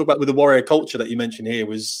thing I want to talk about with the warrior culture that you mentioned here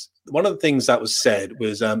was one of the things that was said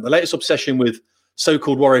was the latest obsession with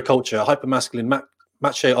so-called warrior culture, hyper-masculine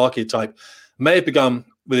macho archetype, may have begun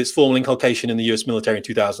with its formal inculcation in the US military in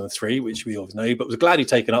 2003, which we all know, but was gladly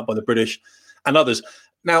taken up by the British and others.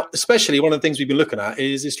 Now, especially one of the things we've been looking at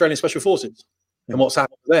is the Australian Special Forces and what's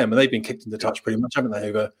happened to them. And they've been kicked into touch pretty much, haven't they,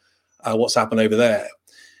 over what's happened over there.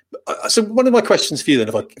 So one of my questions for you then,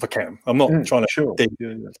 if I can, I'm not trying to dig.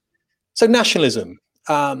 So nationalism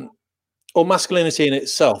or masculinity in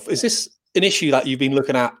itself, is this an issue that you've been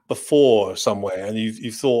looking at before somewhere and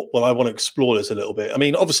you've thought, well, I want to explore this a little bit? I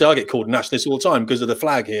mean, obviously I get called nationalist all the time because of the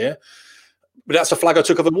flag here, but that's a flag I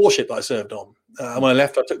took off a warship that I served on. And when I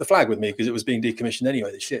left, I took the flag with me because it was being decommissioned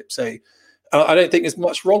anyway, the ship. So I don't think there's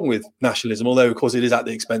much wrong with nationalism, although of course it is at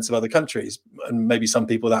the expense of other countries. And maybe some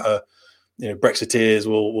people that are, Brexiteers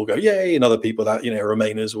will go, yay, and other people that,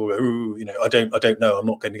 Remainers will go, ooh, I don't know. I'm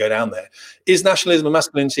not going to go down there. Is nationalism and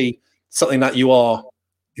masculinity something that you are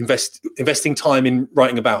investing time in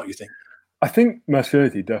writing about, you think? I think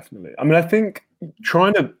masculinity, definitely. I mean, I think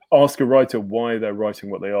trying to ask a writer why they're writing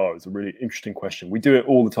what they are is a really interesting question. We do it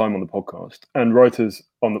all the time on the podcast, and writers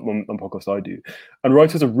on the podcast I do, and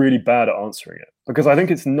writers are really bad at answering it because I think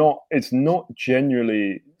it's not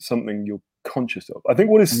genuinely something you're conscious of. I think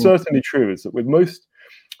what is certainly true is that with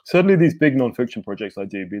certainly these big nonfiction projects I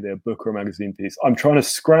do, be they a book or a magazine piece, I'm trying to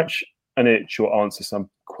scratch an itch or answer some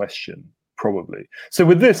question. Probably. So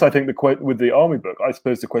with this, I think with the army book, I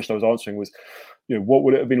suppose the question I was answering was, what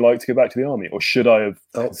would it have been like to go back to the army, or should I have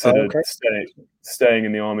considered staying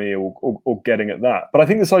in the army or getting at that? But I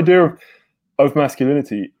think this idea of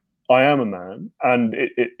masculinity, I am a man, and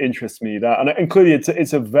it interests me that, and clearly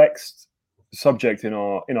it's a vexed subject in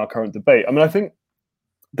our current debate. I mean, I think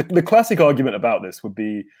the classic argument about this would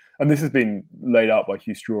be, and this has been laid out by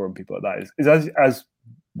Hugh Straw and people like that, is as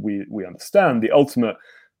we understand, the ultimate,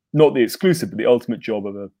 not the exclusive, but the ultimate job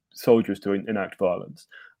of a soldier is to enact violence.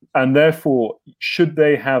 And therefore, should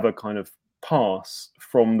they have a kind of pass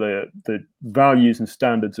from the values and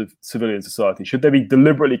standards of civilian society? Should they be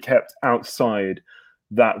deliberately kept outside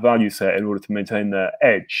that value set in order to maintain their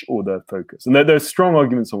edge or their focus? And there are strong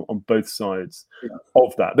arguments on both sides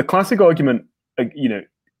of that. The classic argument,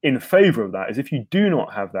 in favor of that is if you do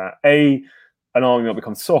not have that, an army might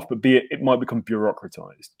become soft, but B, it might become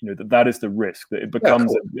bureaucratized. That is the risk, that it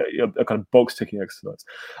becomes a kind of box ticking exercise.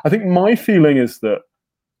 I think my feeling is that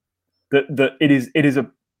it is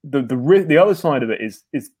the other side of it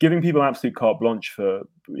is giving people absolute carte blanche for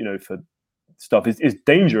stuff is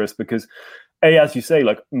dangerous because as you say,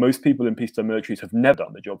 like most people in peacetime militaries have never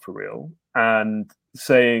done the job for real, and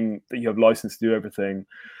saying that you have license to do everything,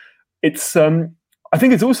 it's I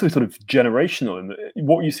think it's also sort of generational. And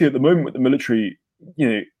what you see at the moment with the military,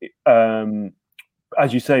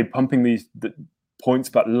 as you say, pumping the points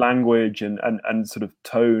about language and sort of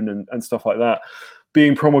tone and stuff like that,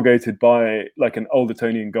 being promulgated by like an old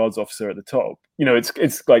Etonian Guards officer at the top.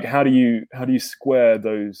 It's like how do you square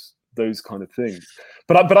those kind of things?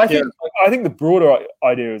 But I think the broader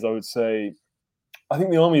idea is, I would say, I think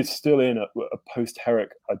the army is still in a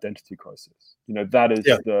post-Herrick identity crisis. That is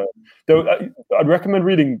I'd recommend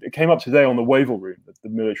reading. It came up today on the Wavell Room, the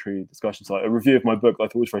military discussion site, a review of my book that I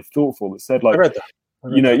thought was very thoughtful. That said, like, I read that.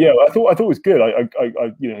 I thought it was good. I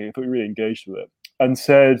thought we really engaged with it, and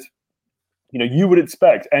said you would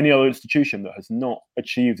expect any other institution that has not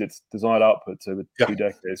achieved its desired outputs over 2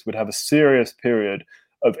 decades would have a serious period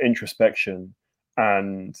of introspection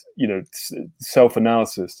and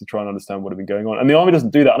self-analysis to try and understand what had been going on. And the army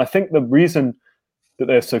doesn't do that. And I think the reason that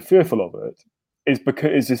they're so fearful of it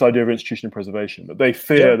is this idea of institutional preservation, that they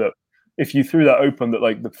fear that if you threw that open, that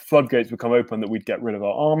like the floodgates would come open, that we'd get rid of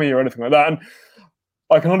our army or anything like that. And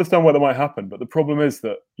I can understand why that might happen, but the problem is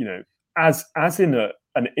that as in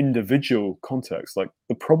an individual context, like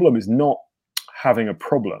the problem is not having a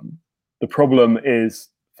problem. The problem is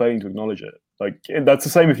failing to acknowledge it. Like that's the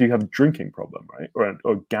same if you have a drinking problem, right,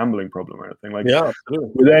 or a gambling problem or anything. Like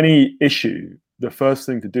with any issue, the first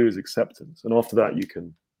thing to do is acceptance, and after that, you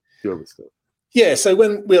can deal with stuff. Yeah. So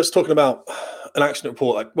when we were talking about an action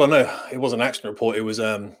report, it wasn't an action report. It was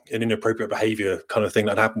an inappropriate behaviour kind of thing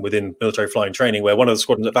that happened within military flying training, where one of the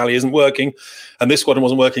squadrons at Valley isn't working, and this squadron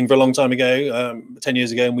wasn't working for a long time ago, 10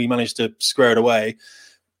 years ago, and we managed to square it away.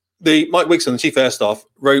 Mike Wigson, the Chief of Air Staff,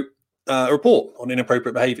 wrote a report on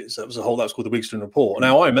inappropriate behaviours. That was called the Wigson Report.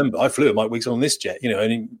 Now I remember I flew with Mike Wigson on this jet,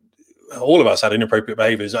 and all of us had inappropriate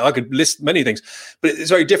behaviours. I could list many things, but it's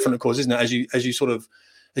very different, of course, isn't it? As you sort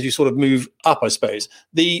of move up, I suppose.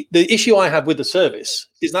 The issue I have with the service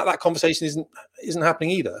is that conversation isn't happening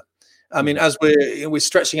either. I mean, as we're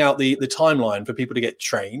stretching out the timeline for people to get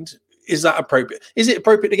trained, is that appropriate? Is it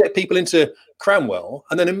appropriate to get people into Cranwell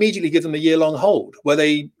and then immediately give them a year-long hold where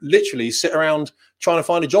they literally sit around trying to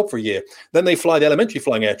find a job for a year? Then they fly the elementary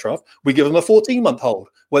flying aircraft. We give them a 14-month hold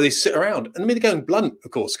where they sit around. And I mean, they're going blunt,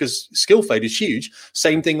 of course, because skill fade is huge.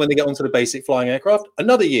 Same thing when they get onto the basic flying aircraft,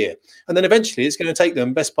 another year. And then eventually it's going to take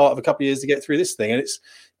them best part of a couple of years to get through this thing. And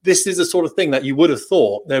this is the sort of thing that you would have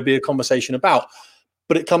thought there'd be a conversation about,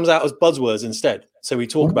 but it comes out as buzzwords instead. So we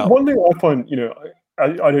talk about... One thing I find,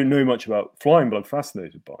 I don't know much about flying, but I'm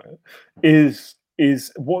fascinated by it,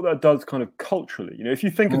 is what that does kind of culturally. If you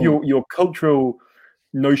think of your cultural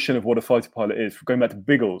notion of what a fighter pilot is, going back to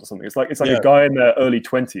Biggles or something, it's like a guy in their early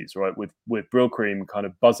 20s, right, with Brill Cream kind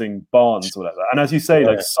of buzzing barns or whatever. And as you say,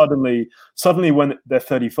 like suddenly when they're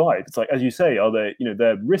 35, it's like, as you say,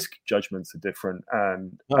 their risk judgments are different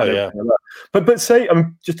and but say,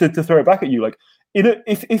 just to throw it back at you, like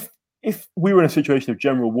if we were in a situation of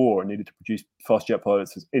general war and needed to produce fast jet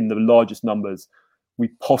pilots in the largest numbers we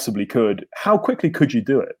possibly could, how quickly could you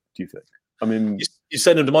do it, do you think? I mean, you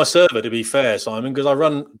send them to my server, to be fair, Simon, because I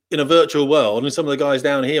run in a virtual world, and some of the guys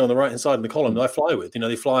down here on the right-hand side of the column that I fly with,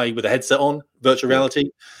 they fly with a headset on, virtual reality,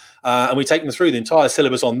 and we take them through the entire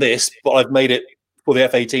syllabus on this, but I've made it for the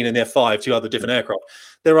F-18 and the F-5, two other different aircraft.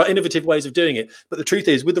 There are innovative ways of doing it, but the truth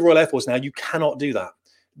is, with the Royal Air Force now, you cannot do that.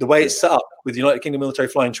 The way it's set up with the United Kingdom Military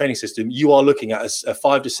Flying Training System, you are looking at a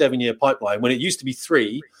 5 to 7 year pipeline when it used to be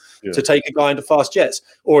 3 to take a guy into fast jets,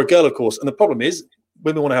 or a girl, of course. And the problem is,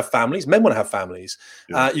 women want to have families, men want to have families.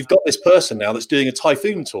 You've got this person now that's doing a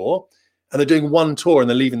Typhoon tour, and they're doing one tour and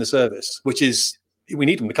they're leaving the service, which is, we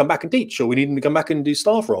need them to come back and teach, or we need them to come back and do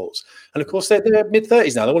staff roles. And of course, they're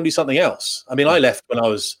mid-30s now. They want to do something else. I mean, I left when I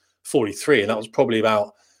was 43, and that was probably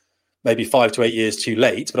about maybe 5 to 8 years too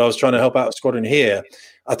late, but I was trying to help out a squadron here.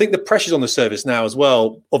 I think the pressure's on the service now as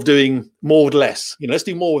well of doing more with less. Let's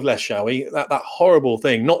do more with less, shall we? That horrible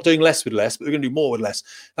thing, not doing less with less, but we're going to do more with less.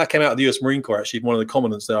 That came out of the US Marine Corps, actually, one of the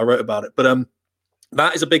commandants there. I wrote about it. But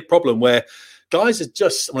that is a big problem where guys are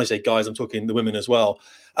just, when I say guys, I'm talking the women as well,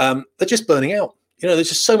 they're just burning out. There's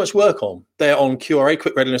just so much work on. They're on QRA,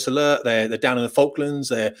 Quick Readiness Alert. They're down in the Falklands.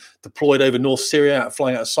 They're deployed over North Syria,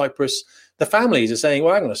 flying out of Cyprus. The families are saying,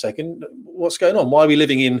 well, hang on a second, what's going on? Why are we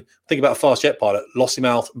living in, think about a fast jet pilot,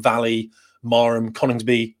 Lossiemouth, Valley, Marham,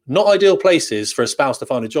 Coningsby, not ideal places for a spouse to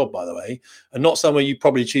find a job, by the way, and not somewhere you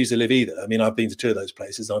probably choose to live either. I mean, I've been to 2 of those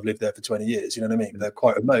places. I've lived there for 20 years, you know what I mean? They're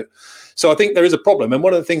quite remote. So I think there is a problem. And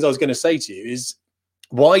one of the things I was going to say to you is,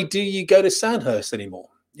 why do you go to Sandhurst anymore?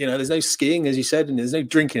 There's no skiing, as you said, and there's no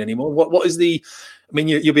drinking anymore. What is the... I mean,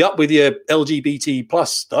 you'll be up with your LGBT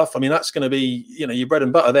plus stuff. I mean, that's going to be, your bread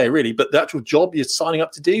and butter there, really. But the actual job you're signing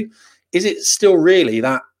up to do, is it still really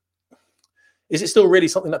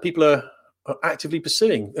something that people are actively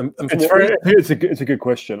pursuing? And it's a good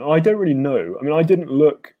question. I don't really know. I mean, I didn't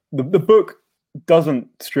look. The book doesn't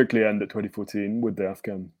strictly end at 2014 with the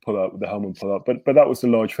Afghan pullout, with the Helmand pullout, but that was the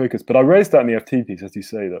large focus. But I raised that in the FT piece, as you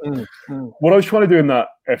say. That what I was trying to do in that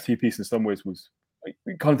FT piece, in some ways, was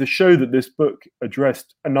kind of to show that this book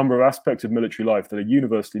addressed a number of aspects of military life that are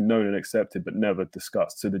universally known and accepted but never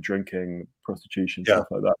discussed. So the drinking, prostitution, stuff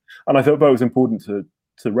like that. And I thought that was important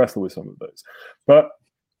to wrestle with some of those. But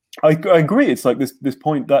I agree. It's like this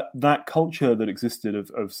point that culture that existed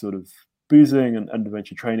of sort of boozing and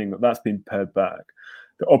eventually training, that's been pared back.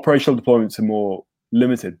 The operational deployments are more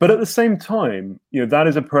limited. But at the same time, that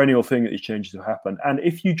is a perennial thing that these changes have happened. And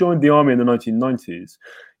if you joined the army in the 1990s,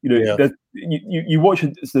 you watch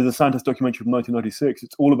the Santos documentary from 1996.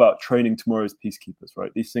 It's all about training tomorrow's peacekeepers,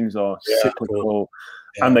 right? These things are cyclical,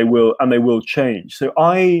 and they will change. So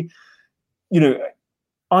I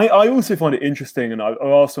also find it interesting, and I've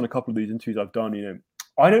asked on a couple of these interviews I've done.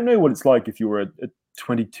 I don't know what it's like if you were a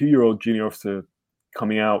 22-year-old junior officer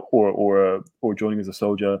coming out or joining as a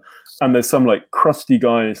soldier, and there's some like crusty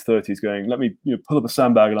guy in his 30s going, let me pull up a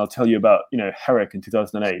sandbag and I'll tell you about Herrick in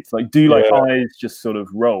 2008. Like, do eyes just sort of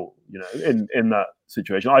roll in that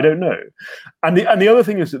situation? I don't know. And the other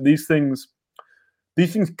thing is that these things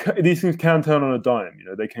can turn on a dime.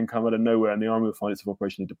 They can come out of nowhere, and the army will find itself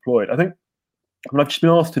operationally deployed. I think I've just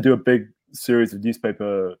been asked to do a big series of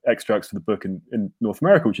newspaper extracts for the book in North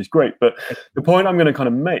America, which is great. But the point I'm going to kind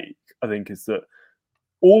of make, I think, is that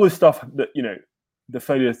all this stuff that the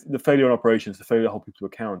failure on operations, the failure to hold people to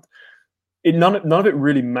account, none of it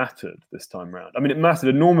really mattered this time around. I mean, it mattered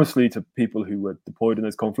enormously to people who were deployed in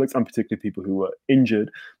those conflicts, and particularly people who were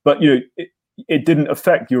injured. But it didn't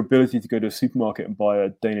affect your ability to go to a supermarket and buy a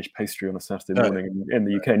Danish pastry on a Saturday morning in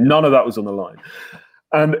the UK. None of that was on the line.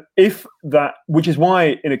 And which is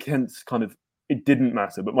why, in a sense, kind of, it didn't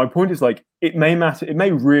matter. But my point is, like, it may matter. It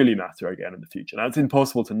may really matter again in the future. Now, it's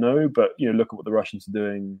impossible to know, but look at what the Russians are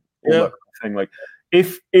doing. All that kind of thing. Like,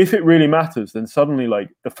 if it really matters, then suddenly, like,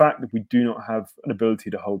 the fact that we do not have an ability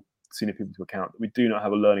to hold senior people to account, that we do not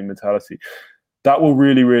have a learning mentality, that will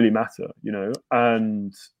really, really matter.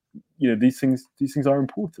 And these things are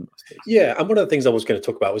important. Yeah, and one of the things I was going to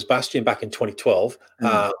talk about was Bastion back in 2012,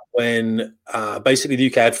 when basically the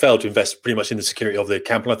UK had failed to invest pretty much in the security of the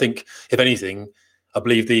camp. And I think, if anything, I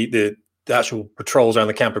believe the actual patrols around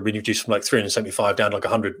the camp had been reduced from like 375 down to like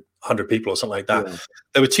 100 people or something like that. Yeah.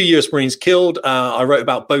 There were 2 US Marines killed. I wrote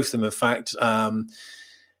about both of them, in fact.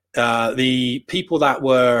 The people that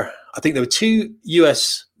were, I think there were 2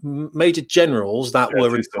 US major generals that were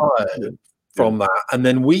retired from that, and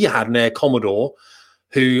then we had an air commodore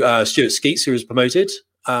who Stuart Skeets, who was promoted.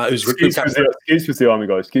 Skeets was the army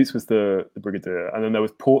guy. Skeets was the brigadier, and then there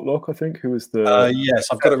was Portlock, I think, who was the. Yes,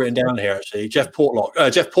 I've got it written down here actually. Jeff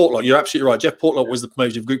Portlock. Jeff Portlock. You're absolutely right. Jeff Portlock was the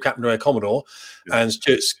promoted group captain to air commodore, and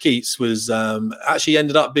Stuart Skeets was actually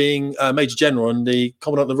ended up being Major General and the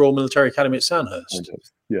commandant of the Royal Military Academy at Sandhurst.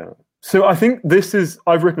 Yeah. So I think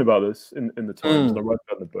I've written about this in the Times, and I wrote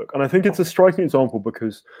about in the book, and I think it's a striking example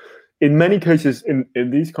because, in many cases, in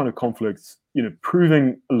these kind of conflicts,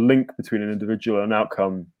 proving a link between an individual and an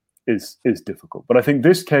outcome is difficult. But I think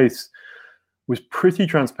this case was pretty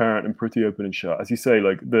transparent and pretty open and shut. As you say,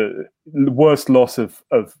 like the worst loss of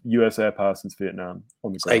US air power since Vietnam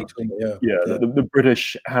on the ground. The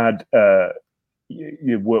British had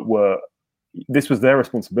were this was their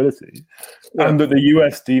responsibility, and that the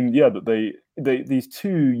US deemed that these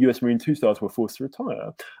 2 US Marine 2-stars were forced to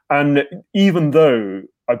retire. And even though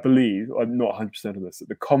I believe, I'm not 100% of this, that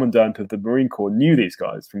the commandant of the Marine Corps knew these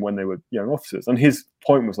guys from when they were young officers, and his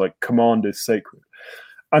point was like, command is sacred.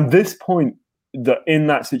 And this point, that in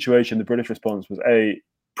that situation, the British response was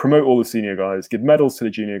promote all the senior guys, give medals to the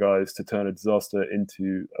junior guys to turn a disaster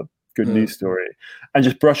into a good news story, and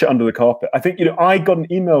just brush it under the carpet. I think, I got an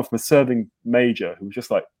email from a serving major who was just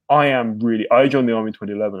like, I joined the army in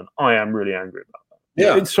 2011 and I am really angry about that.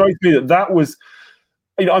 Yeah. It strikes me that was,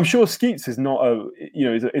 I'm sure Skeets is not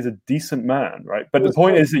is a decent man, right? But the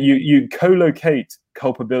point is that you co-locate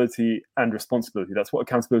culpability and responsibility. That's what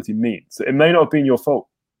accountability means. So it may not have been your fault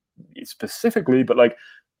specifically, but like,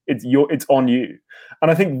 it's on you.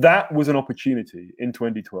 And I think that was an opportunity in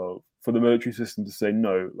 2012 for the military system to say,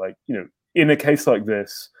 no, like, in a case like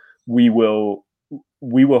this, we will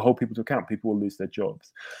hold people to account. People will lose their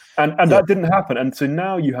jobs. And that didn't happen. And so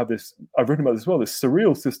now you have this, I've written about this as well, this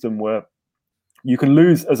surreal system where you can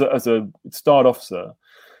lose as a starred officer,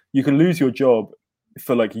 you can lose your job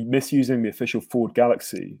for like misusing the official Ford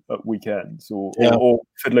Galaxy at weekends or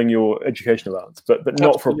fiddling your education allowance, but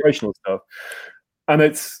not for operational stuff. And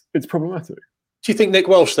it's problematic. Do you think Nick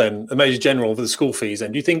Welsh, then, the Major General for the school fees,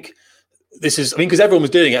 then, do you think this is, because everyone was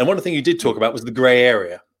doing it, and one of the things you did talk about was the grey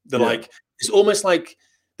area. Like, it's almost like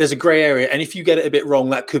there's a grey area, and if you get it a bit wrong,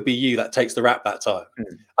 that could be you that takes the rap that time.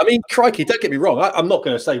 I mean, crikey, don't get me wrong. I'm not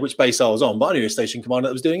going to say which base I was on, but I knew a station commander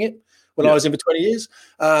that was doing it when I was in for 20 years.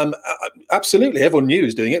 Absolutely, everyone knew he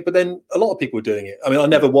was doing it, but then a lot of people were doing it. I mean, I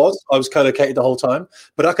never was. I was co-located the whole time,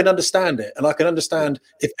 but I can understand it. And I can understand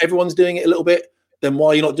if everyone's doing it a little bit, then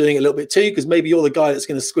why you're not doing it a little bit too? Because maybe you're the guy that's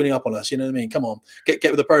going to squinting up on us. You know what I mean? Come on, get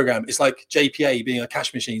with the program. It's like JPA being a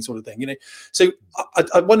cash machine sort of thing, So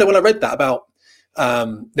I wonder, when I read that about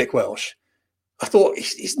Nick Welsh, I thought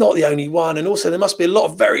he's not the only one. And also there must be a lot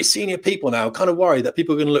of very senior people now kind of worried that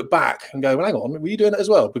people are going to look back and go, well, hang on, were you doing that as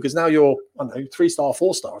well? Because now you're, I don't know, 3-star,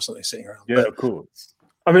 4-star or something sitting around. Yeah, but, of course.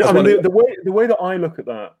 I mean, the way that I look at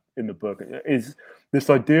that in the book is this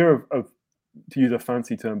idea of to use a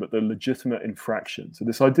fancy term, but the legitimate infraction. So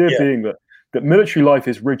this idea being that military life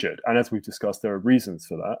is rigid, and as we've discussed, there are reasons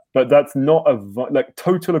for that. But that's not like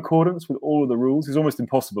total accordance with all of the rules is almost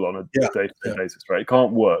impossible on a day-to-day basis, right? It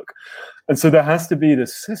can't work, and so there has to be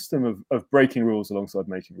this system of breaking rules alongside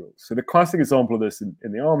making rules. So the classic example of this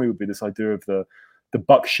in the army would be this idea of the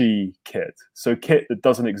Bakshi kit. So kit that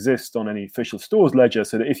doesn't exist on any official store's ledger,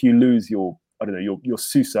 so that if you lose your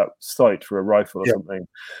SUSAP sight for a rifle or something,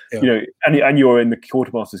 you know, and you're in the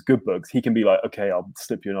quartermaster's good books, he can be like, okay, I'll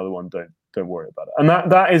slip you another one. Don't worry about it. And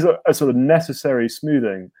that is a sort of necessary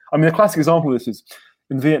smoothing. I mean, the classic example of this is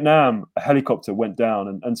in Vietnam, a helicopter went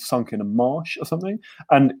down and sunk in a marsh or something,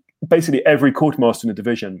 and basically every quartermaster in the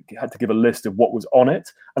division had to give a list of what was on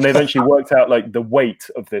it, and they eventually worked out like the weight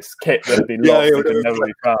of this kit that had been lost and could never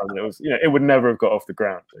be found. It was, you know, it would never have got off the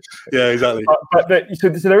ground. Basically. Yeah, exactly. So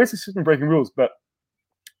there is a system breaking rules,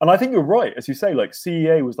 and I think you're right, as you say, like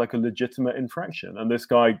CEA was like a legitimate infraction, and this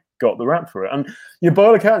guy got the rap for it. And by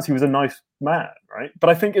all accounts, he was a nice man, right? But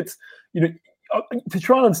I think it's, you know, to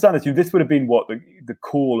try and understand this, this would have been what the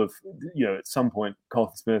call of, you know, at some point,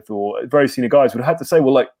 Carlton Smith or very senior guys would have had to say,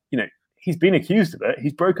 well, like, you know, he's been accused of it,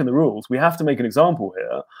 he's broken the rules, we have to make an example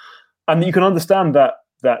here. And you can understand that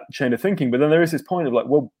chain of thinking, but then there is this point of like,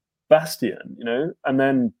 well, Bastien, you know, and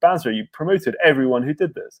then Basra, you promoted everyone who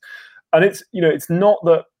did this. And it's, you know, it's not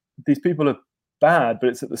that these people are bad, but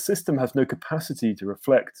it's that the system has no capacity to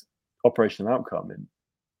reflect operational outcome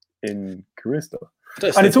in career stuff.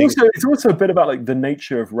 And it's also a bit about like the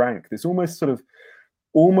nature of rank. There's almost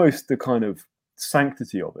the kind of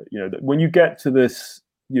sanctity of it. You know, that when you get to this,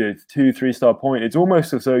 you know, 2-3 star point, it's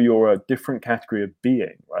almost as though you're a different category of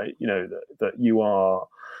being, right? You know, that you are,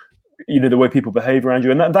 you know, the way people behave around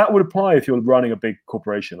you. And that would apply if you're running a big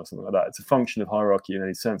corporation or something like that. It's a function of hierarchy in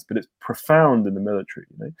any sense, but it's profound in the military,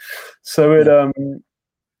 you know? So it,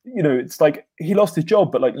 you know, it's like he lost his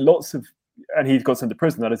job, but like and he got sent to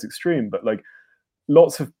prison. That is extreme, but like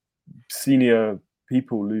lots of senior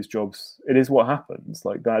people lose jobs. It is what happens.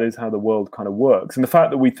 Like that is how the world kind of works. And the fact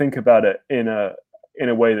that we think about it in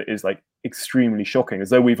a way that is like extremely shocking, as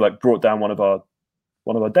though we've like brought down one of our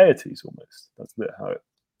deities almost. That's a bit how it.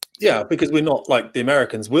 Yeah, because we're not like the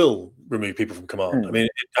Americans will remove people from command. I mean,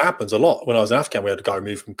 it happens a lot. When I was in Afghan, we had a guy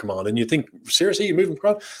removed from command, and you think, seriously, you move from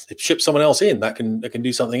command? They ship someone else in that can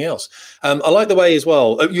do something else. I like the way as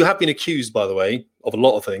well. You have been accused, by the way, of a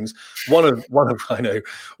lot of things. One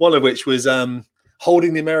of which was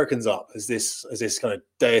holding the Americans up as this kind of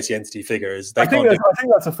deity entity figure. I think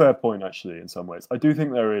that's a fair point, actually. In some ways, I do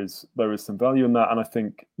think there is some value in that, and I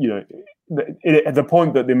think, you know, the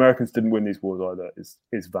point that the Americans didn't win these wars either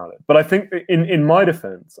is valid. But I think in my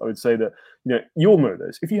defense, I would say that, you know, you'll know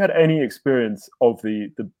this. If you had any experience of the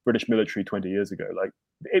British military 20 years ago, like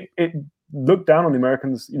it looked down on the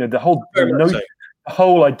Americans. You know, the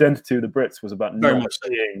whole identity of the Brits was about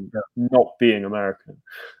not being American.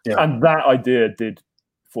 Yeah. And that idea did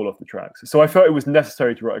fall off the tracks. So I felt it was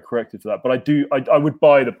necessary to write a corrective to that. But I would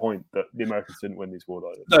buy the point that the Americans didn't win these wars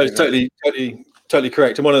either. No, it's totally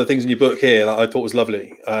correct. And one of the things in your book here that I thought was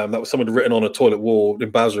lovely, that was someone had written on a toilet wall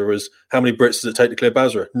in Basra, was how many Brits does it take to clear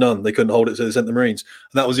Basra? None. They couldn't hold it, so they sent the Marines.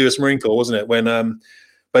 And that was the US Marine Corps, wasn't it? When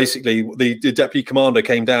basically the deputy commander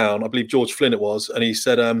came down, I believe George Flynn it was, and he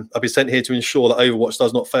said, I've been sent here to ensure that Overwatch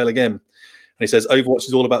does not fail again. And he says, Overwatch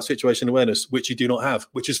is all about situation awareness, which you do not have,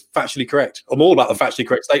 which is factually correct. I'm all about the factually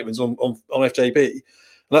correct statements on FJB. And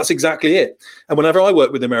that's exactly it. And whenever I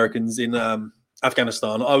worked with Americans in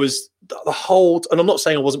Afghanistan, I was and I'm not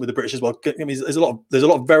saying I wasn't with the British as well. I mean, there's a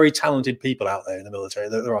lot of very talented people out there in the military.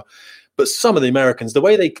 There are. But some of the Americans, the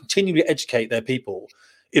way they continually educate their people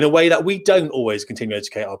in a way that we don't always continue to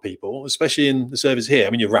educate our people, especially in the service here.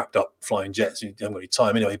 I mean, you're wrapped up flying jets, you haven't got any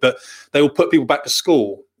time anyway, but they will put people back to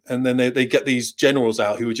school, and then they get these generals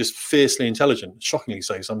out who are just fiercely intelligent, shockingly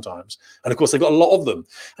so sometimes. And of course, they've got a lot of them.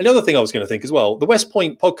 And the other thing I was going to think as well, the West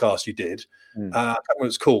Point podcast you did, I can't remember what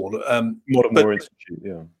it's called. War Institute,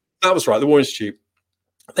 yeah. That was right, the War Institute.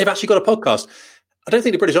 They've actually got a podcast. I don't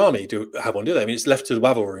think the British Army do have one, do they? I mean, it's left to the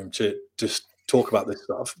Wavell Room to just talk about this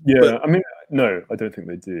stuff. Yeah, I mean, no, I don't think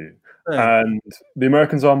they do. Yeah. And the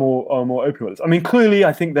Americans are more open with this. I mean, clearly,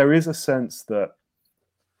 I think there is a sense that,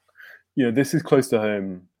 you know, this is close to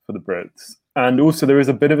home for the Brits, and also there is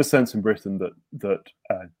a bit of a sense in Britain that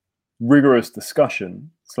rigorous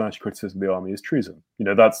discussion / criticism of the army is treason. You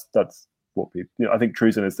know, that's what people. I think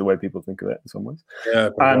treason is the way people think of it in some ways. Yeah,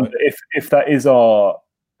 and right. if that is our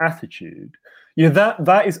attitude,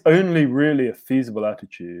 that is only really a feasible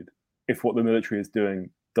attitude if what the military is doing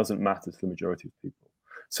doesn't matter to the majority of people.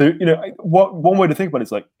 So one way to think about it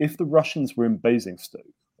is like if the Russians were in Basingstoke,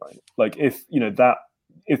 right? Like if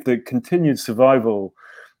the continued survival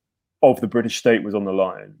of the British state was on the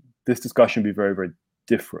line, this discussion would be very, very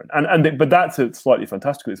different. But that's a slightly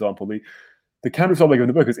fantastical example. The counterexample I give in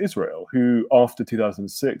the book is Israel, who after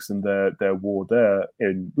 2006 and their war there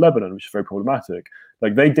in Lebanon, which is very problematic,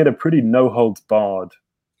 like they did a pretty no holds barred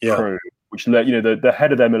probe, which let the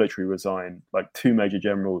head of their military resign, like 2 major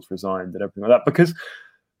generals resigned and everything like that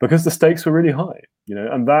because the stakes were really high,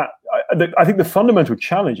 and that I think the fundamental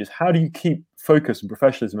challenge is how do you keep focus and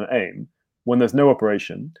professionalism and aim when there's no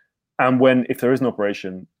operation, and when if there is an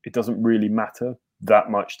operation, it doesn't really matter that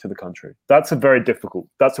much to the country. That's a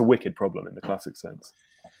wicked problem in the classic sense.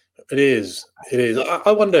 It is.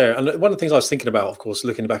 I wonder, and one of the things I was thinking about, of course,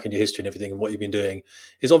 looking back into your history and everything and what you've been doing,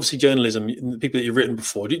 is obviously journalism, the people that you've written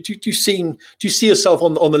before. Do you see yourself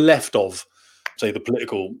on the left of, say, the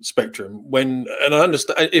political spectrum? And I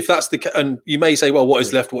understand if that's and you may say, well, what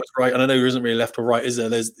is left, what's right? And I know there isn't really left or right, is there?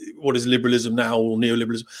 There's what is liberalism now or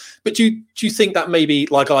neoliberalism? But do you think that maybe,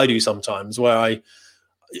 like I do sometimes, where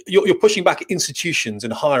you're pushing back institutions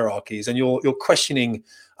and hierarchies, and you're questioning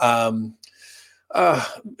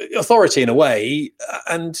authority in a way,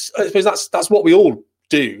 and I suppose that's what we all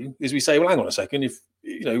do. Is we say, well, hang on a second, if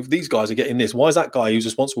these guys are getting this, why is that guy who's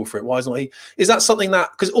responsible for it? Why isn't he? Is that something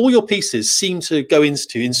that, because all your pieces seem to go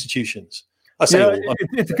into institutions? I say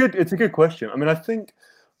it's a good question. I mean, I think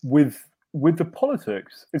with the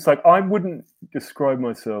politics, it's like I wouldn't describe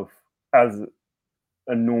myself as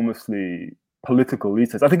enormously political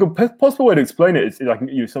elitist. I think a possible way to explain it is I can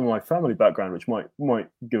use some of my family background, which might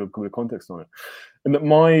give a bit of context on it. And that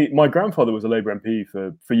my grandfather was a Labour MP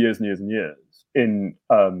for years and years and years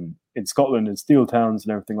in Scotland, in steel towns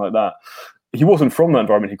and everything like that. He wasn't from that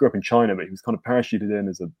environment. He grew up in China, but he was kind of parachuted in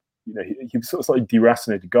as he was sort of slightly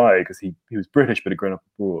deracinated guy because he was British but had grown up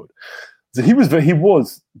abroad. So he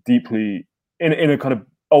was deeply in a kind of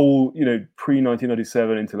old,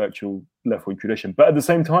 pre-1997 intellectual left-wing tradition. But at the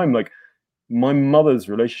same time, like, my mother's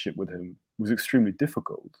relationship with him was extremely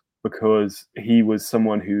difficult because he was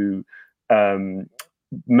someone who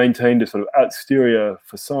maintained a sort of exterior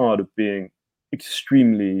facade of being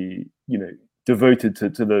extremely, devoted to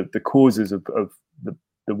the causes of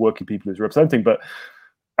the working people he was representing, but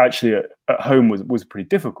actually at home was pretty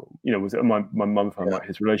difficult. My mum found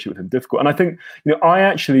his relationship with him difficult, and I think I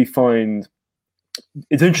actually find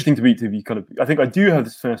it's interesting to be kind of. I think I do have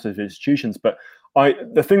this fascination with institutions, but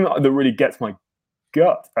the thing that really gets my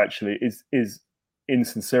gut actually is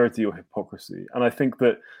insincerity or hypocrisy, and I think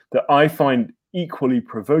that I find equally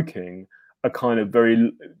provoking a kind of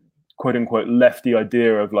very quote unquote lefty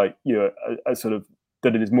idea of like a sort of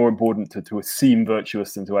that it is more important to seem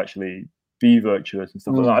virtuous than to actually be virtuous and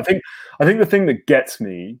stuff like that. I think the thing that gets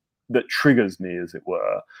me, that triggers me, as it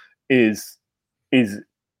were, is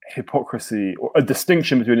hypocrisy, or a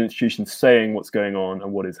distinction between institutions saying what's going on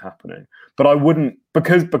and what is happening. But I wouldn't,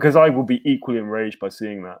 because I will be equally enraged by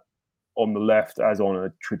seeing that on the left as on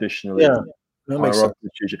a traditionally hierarchical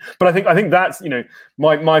institution. But I think that's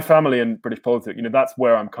my family and British politics. That's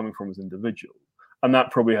where I'm coming from as an individual, and that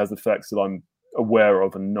probably has effects that I'm aware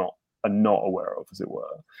of and not aware of, as it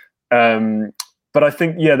were. But I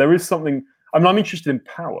think there is something. I mean, I'm interested in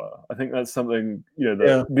power. I think that's something,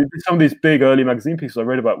 some of these big early magazine pieces I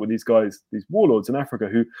read about with these guys, these warlords in Africa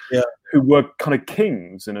who were kind of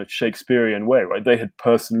kings in a Shakespearean way, right? They had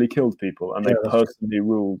personally killed people and they personally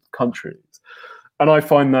ruled countries. And I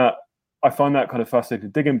find that kind of fascinating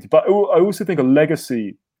to dig into. But I also think a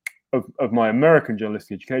legacy of my American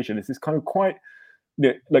journalistic education is this kind of quite,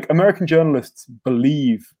 like American journalists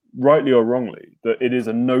believe, rightly or wrongly, that it is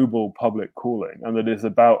a noble public calling and that it is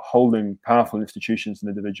about holding powerful institutions and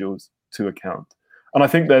individuals to account. And I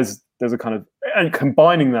think there's a kind of, and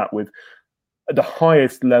combining that with the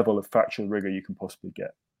highest level of factual rigor you can possibly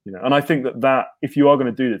get, and I think that if you are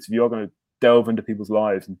going to do this, if you are going to delve into people's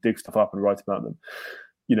lives and dig stuff up and write about them,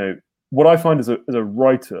 what I find as a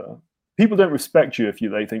writer, people don't respect you if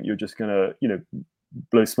they think you're just going to,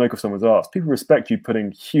 blow smoke off someone's ass. People respect you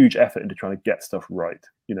putting huge effort into trying to get stuff right.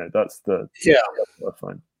 That's what I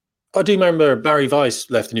find. I do remember Barry Weiss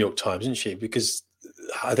left the New York Times, didn't she? Because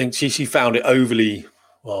I think she found it overly,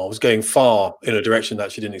 was going far in a direction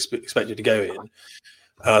that she didn't expect it to go in. And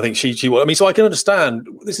I think she I mean, so I can understand.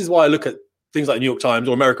 This is why I look at things like the New York Times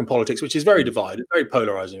or American politics, which is very divided, very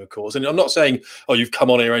polarizing, of course. And I'm not saying, oh, you've come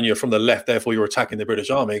on here and you're from the left, therefore you're attacking the British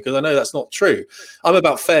Army, because I know that's not true. I'm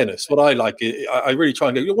about fairness. What I like, I really try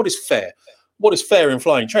and go, what is fair? What is fair in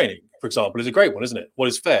flying training, for example, is a great one, isn't it? What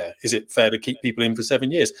is fair? Is it fair to keep people in for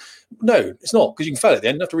 7 years? No, it's not, because you can fail at the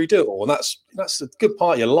end and have to redo it all. And that's a good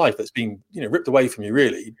part of your life that's been, ripped away from you,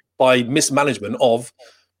 really, by mismanagement of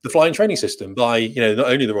the flying training system, by not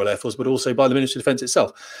only the Royal Air Force but also by the Ministry of Defence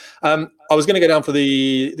itself. I was going to go down for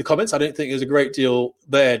the comments. I don't think there's a great deal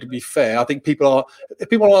there, to be fair. I think if people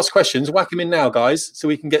want to ask questions, whack them in now, guys, so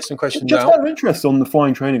we can get some questions just out. Out of interest on the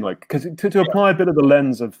flying training, because to apply a bit of the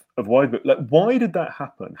lens of Widebrook, why did that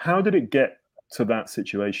happen? How did it get to that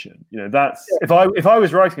situation? If I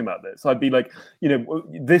was writing about this, I'd be like,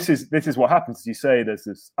 this is what happens. As you say, there's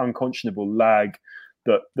this unconscionable lag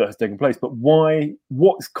that has taken place, but why?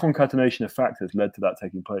 What concatenation of factors led to that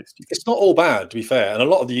taking place? It's not all bad, to be fair, and a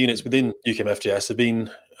lot of the units within UKM FTS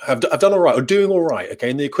have done all right, or doing all right. Okay,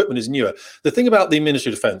 and the equipment is newer. The thing about the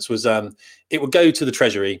Ministry of Defence was it would go to the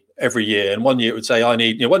Treasury every year, and one year it would say, I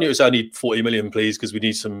need 40 million, please, because we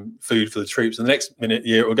need some food for the troops. And the next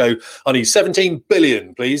year it would go, I need 17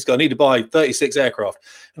 billion, please, I need to buy 36 aircraft.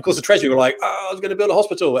 And of course, the Treasury were like, I was going to build a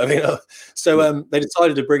hospital. So they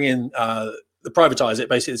decided to bring in. Privatize it,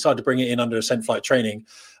 basically decided to bring it in under Ascent Flight Training.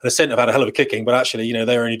 And Ascent have had a hell of a kicking, but actually,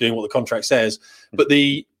 they're only doing what the contract says. But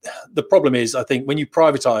the problem is, I think, when you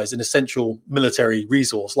privatize an essential military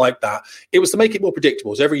resource like that, it was to make it more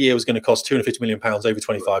predictable. So every year was going to cost £250 million over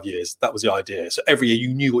 25 years. That was the idea. So every year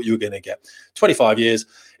you knew what you were going to get. 25 years,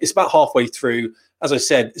 it's about halfway through. As I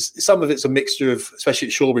said, some of it's a mixture of, especially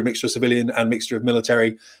at Shawbury, mixture of civilian and mixture of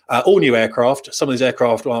military. All new aircraft. Some of these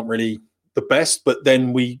aircraft aren't really the best, but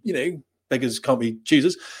then beggars can't be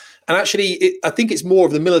choosers. And actually, I think it's more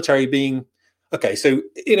of the military being, okay, so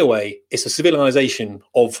in a way, it's a civilization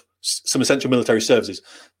of some essential military services.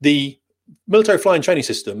 The military flying training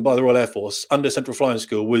system by the Royal Air Force under Central Flying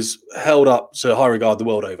School was held up to high regard the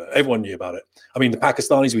world over. Everyone knew about it. I mean, the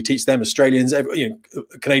Pakistanis, we teach them, Australians,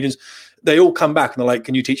 Canadians, they all come back and they're like,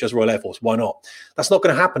 can you teach us Royal Air Force? Why not? That's not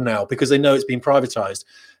going to happen now because they know it's been privatized.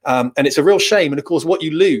 And it's a real shame. And of course, what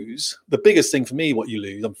you lose, the biggest thing for me, what you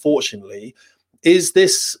lose, unfortunately, is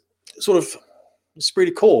this sort of esprit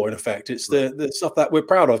de corps, in effect. It's the stuff that we're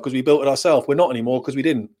proud of because we built it ourselves. We're not anymore because we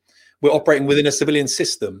didn't. We're operating within a civilian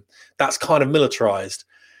system that's kind of militarized.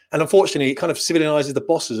 And unfortunately, it kind of civilianizes the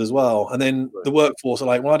bosses as well. And then the workforce are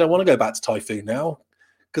like, well, I don't want to go back to Typhoon now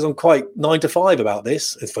because I'm quite 9 to 5 about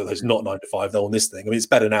this. For those not 9 to 5, though, on this thing. I mean, it's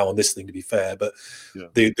better now on this thing, to be fair. But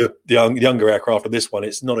the younger aircraft of this one,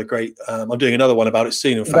 it's not a great. I'm doing another one about it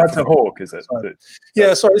soon. In fact, that's a Hawk, is it?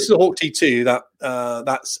 Sorry, this is a Hawk T2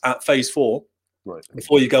 that's at phase 4. Right.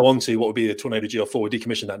 Before you go on to what would be the Tornado GL4, we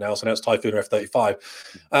decommissioned that now, so now it's Typhoon or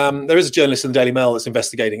F-35. There is a journalist in the Daily Mail that's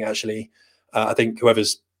investigating, actually. I think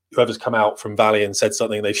whoever's come out from Valley and said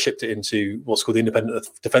something, they've shipped it into what's called the Independent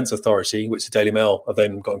Defence Authority, which the Daily Mail have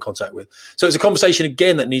then got in contact with. So it's a conversation,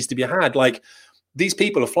 again, that needs to be had. Like, these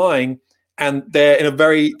people are flying, and they're in a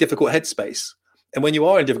very difficult headspace. And when you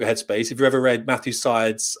are in a difficult headspace, if you've ever read Matthew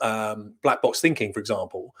Syed's Black Box Thinking, for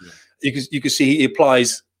example, you can see he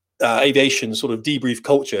applies aviation sort of debrief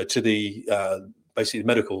culture to the basically the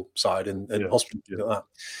medical side and hospital, like that.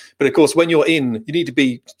 But of course, when you're in, you need to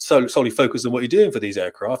be solely focused on what you're doing for these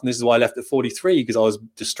aircraft. And this is why I left at 43, because I was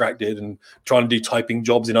distracted and trying to do typing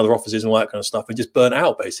jobs in other offices and all that kind of stuff, and just burnt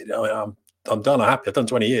out, basically. I'm done. I'm happy. I've done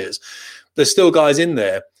 20 years. There's still guys in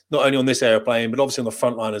there, not only on this airplane, but obviously on the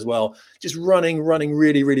front line as well, just running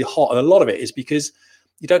really, really hot. And a lot of it is because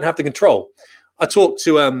you don't have the control. I talked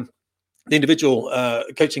to the individual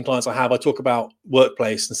coaching clients I have, I talk about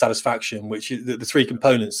workplace and satisfaction, which is the three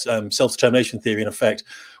components, self-determination theory in effect,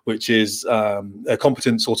 which is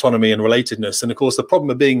competence, autonomy, and relatedness. And of course, the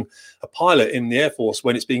problem of being a pilot in the Air Force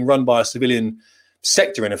when it's being run by a civilian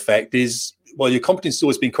sector in effect is, well, your competence is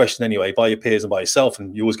always being questioned anyway by your peers and by yourself,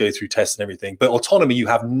 and you always go through tests and everything. But autonomy, you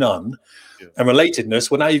have none. And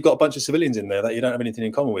relatedness, well, now you've got a bunch of civilians in there that you don't have anything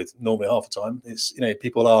in common with normally half the time. It's,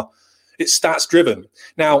 it's stats driven.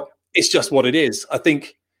 Now, it's just what it is. I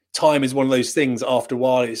think time is one of those things. After a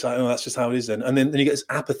while, it's like, oh, that's just how it is then. And then you get this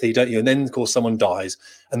apathy, don't you? And then, of course, someone dies.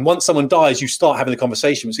 And once someone dies, you start having the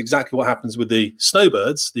conversation. It's exactly what happens with the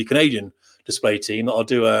Snowbirds, the Canadian display team that I'll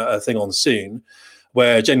do a thing on soon,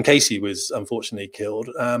 where Jen Casey was unfortunately killed.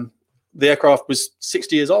 The aircraft was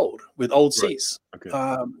 60 years old with old seats. Right.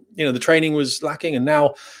 Okay. The training was lacking. And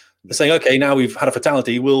now they're saying, okay, now we've had a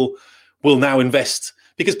fatality. We'll now invest,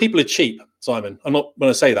 because people are cheap. Simon, I'm not going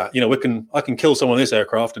to say that. I can kill someone on this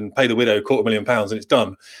aircraft and pay the widow £250,000 and it's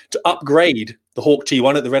done. To upgrade the Hawk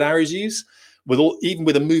T1 that the Red Arrows use, even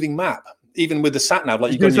with a moving map, even with the sat nav,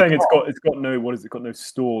 like you're saying, it's got no, what is it? Got no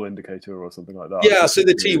stall indicator or something like that. Yeah, so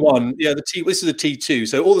the T1, this is a T2.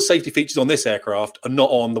 So all the safety features on this aircraft are not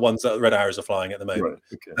on the ones that Red Arrows are flying at the moment. Right,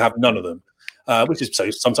 okay. They have none of them, which is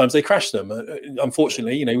so sometimes they crash them.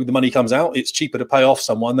 Unfortunately, the money comes out. It's cheaper to pay off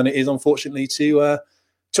someone than it is, unfortunately, to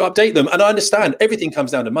update them. And I understand everything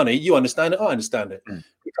comes down to money. You understand it. I understand it.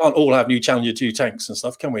 We can't all have new Challenger 2 tanks and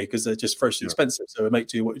stuff, can we? Because they're just ferociously expensive. So we make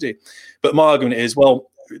do what we do. But my argument is, well,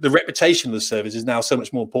 the reputation of the service is now so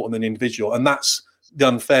much more important than the individual. And that's the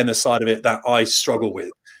unfairness side of it that I struggle with.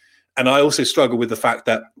 And I also struggle with the fact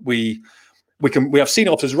that we have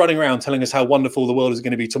senior officers running around telling us how wonderful the world is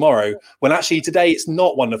going to be tomorrow, when actually today it's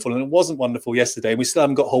not wonderful, and it wasn't wonderful yesterday, and we still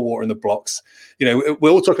haven't got hot water in the blocks. We're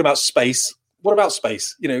all talking about space. What about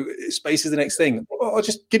space? Space is the next thing. Well,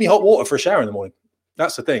 just give me hot water for a shower in the morning.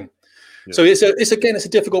 That's the thing. Yeah. So it's a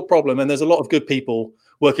difficult problem, and there's a lot of good people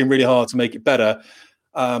working really hard to make it better.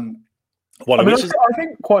 I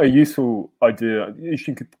think quite a useful idea. You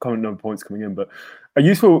should comment on points coming in, but a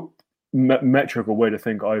useful metric or way to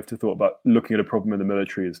think I have to thought about looking at a problem in the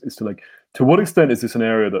military is to what extent is this an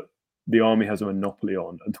area that the army has a monopoly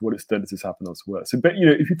on, and to what extent does this happen elsewhere? So, but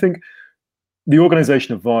if you think the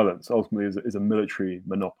organization of violence ultimately is a military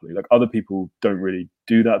monopoly, like other people don't really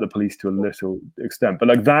do that, the police to a little extent, but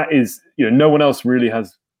like that is, no one else really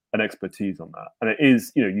has an expertise on that, and it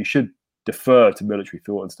is, you should defer to military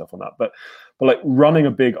thought and stuff on that. But like running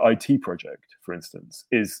a big IT project, for instance,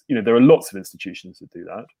 is, there are lots of institutions that do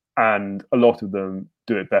that, and a lot of them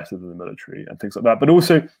do it better than the military and things like that. But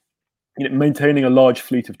also, maintaining a large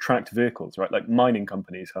fleet of tracked vehicles, right? Like mining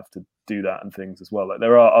companies have to do that and things as well. Like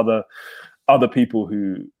there are other people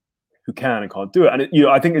who can and can't do it. And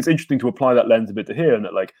I think it's interesting to apply that lens a bit to here, and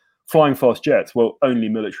that like flying fast jets, well, only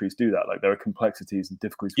militaries do that. Like there are complexities and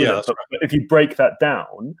difficulties with it. But if you break that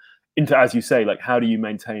down into, as you say, like how do you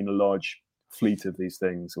maintain a large fleet of these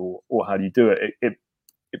things, or how do you do it? It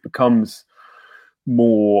becomes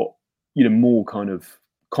more kind of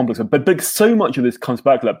complex. But so much of this comes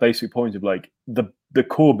back to that basic point of like the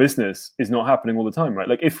core business is not happening all the time, right?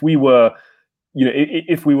 Like if we were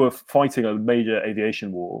fighting a major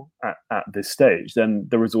aviation war at this stage, then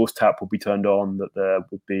the resource tap would be turned on, that there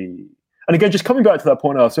would be. And again, just coming back to that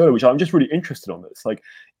point I asked earlier, which I'm just really interested on this, like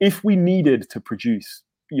if we needed to produce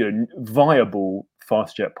viable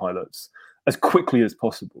fast jet pilots as quickly as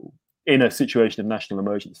possible in a situation of national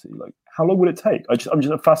emergency, like how long would it take? I'm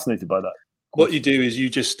just fascinated by that. What you do is you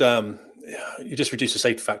just reduce the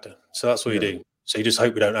safety factor. So that's what you do. So you just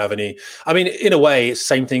hope we don't have any. I mean, in a way, it's the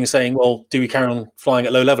same thing as saying, well, do we carry on flying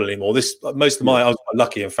at low level anymore? I was quite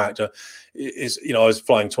lucky, in fact, I was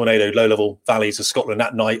flying Tornado low level valleys of Scotland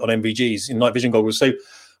at night on MVGs in night vision goggles. So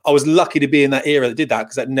I was lucky to be in that era that did that,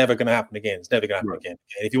 because that's never going to happen again. It's never going to happen again.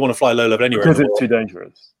 And if you want to fly low level anywhere, because it's too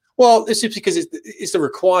dangerous. Well, it's just because it's the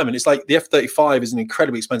requirement. It's like the F-35 is an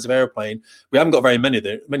incredibly expensive airplane. We haven't got very many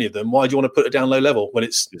of them. Why do you want to put it down low level when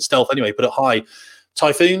it's stealth anyway? Put it high.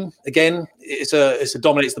 Typhoon, again, it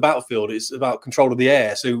dominates the battlefield. It's about control of the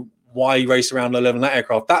air. So why race around low level in that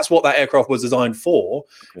aircraft? That's what that aircraft was designed for.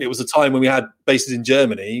 Okay. It was a time when we had bases in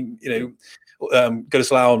Germany,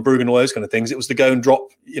 Gütersloh and Bruggen, all those kind of things. It was to go and drop,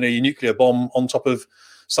 your nuclear bomb on top of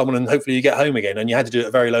someone, and hopefully you get home again. And you had to do it at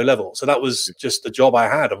a very low level. So that was just the job I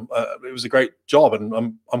had. It was a great job, and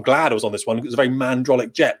I'm glad I was on this one. It was a very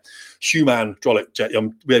man-drolic jet, Schumann-drolic jet.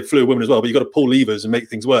 We had fluid women as well, but you got to pull levers and make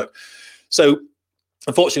things work. So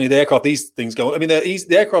unfortunately, the aircraft, these things go on. I mean,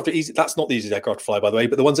 the aircraft are easy. That's not the easiest aircraft to fly, by the way,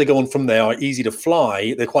 but the ones they go on from there are easy to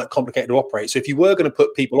fly. They're quite complicated to operate. So if you were going to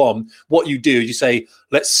put people on, what you do is you say,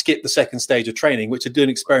 let's skip the second stage of training, which they're doing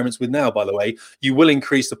experiments with now, by the way. You will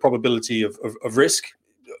increase the probability of risk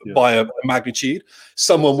by a magnitude.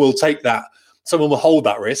 Someone will take that. Someone will hold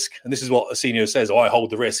that risk. And this is what a senior says, I hold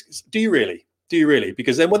the risk. Do you really?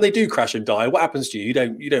 Because then when they do crash and die, what happens to you?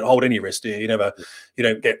 You don't hold any risk, do you? You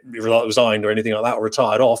don't get resigned or anything like that, or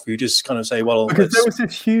retired off. You just kind of say, well, because there was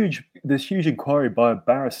this huge inquiry by a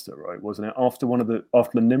barrister, right? Wasn't it after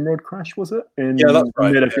the Nimrod crash? Was it? That's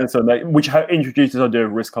right. Which introduced this idea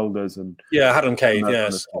of risk holders and Haddon Cave,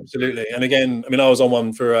 yes, absolutely. And again, I mean, I was on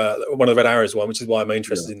one for one of the Red Arrows one, which is why I'm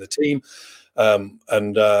interested in the team. So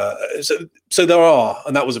there are,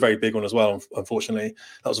 and that was a very big one as well. Unfortunately,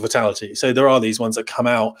 that was a fatality. So there are these ones that come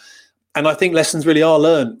out, and I think lessons really are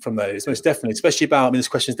learned from those, most definitely. Especially about, I mean, there's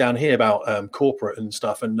questions down here about corporate and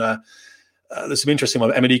stuff, and there's some interesting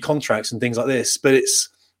one, M&E contracts and things like this. But it's,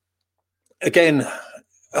 again,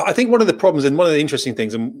 I think one of the problems and one of the interesting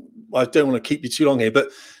things, and I don't want to keep you too long here, but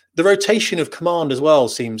the rotation of command as well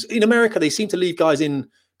seems, in America, they seem to leave guys in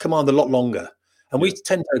command a lot longer. And we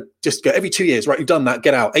tend to just go every 2 years, right? You've done that,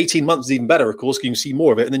 get out. 18 months is even better, of course, because you can see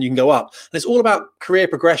more of it and then you can go up. And it's all about career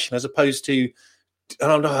progression as opposed to,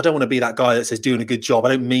 and I don't want to be that guy that says doing a good job. I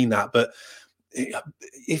don't mean that. But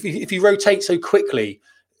if you rotate so quickly,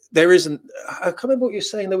 there isn't, I can't remember what you're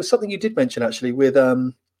saying. There was something you did mention actually with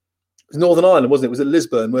Northern Ireland, wasn't it? Was it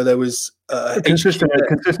Lisbon where there was consistent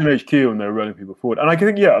HQ and they were running people forward? And I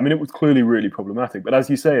think, yeah, I mean, it was clearly really problematic. But as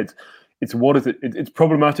you say, it's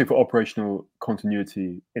problematic for operational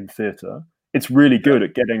continuity in theatre. It's really good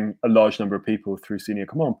at getting a large number of people through senior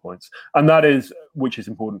command points, and which is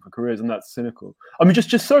important for careers, and that's cynical. I mean, just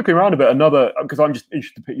circling around a bit, because I'm just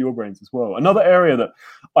interested to pick your brains as well. Another area that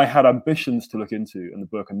I had ambitions to look into in the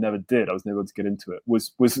book and never did, I was never able to get into it,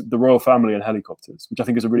 was the royal family and helicopters, which I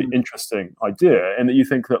think is a really interesting idea, and that you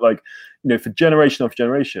think that, like, for generation after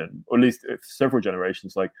generation, or at least several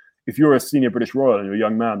generations, like, if you're a senior British royal and you're a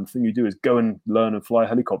young man, the thing you do is go and learn and fly a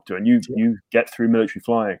helicopter, and you get through military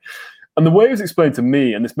flying. And the way it was explained to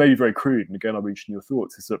me, and this may be very crude, and again, I'll be interested in your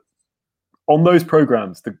thoughts, is that on those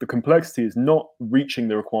programs, the complexity is not reaching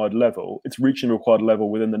the required level. It's reaching the required level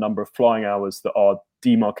within the number of flying hours that are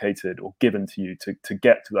demarcated or given to you to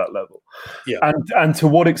get to that level. Yeah. And to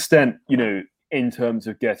what extent, in terms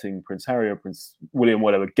of getting Prince Harry or Prince William,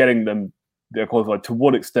 whatever, getting them they're qualified, to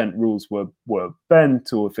what extent rules were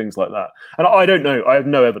bent or things like that. And I don't know. I have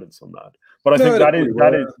no evidence on that. But I think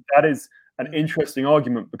that is an interesting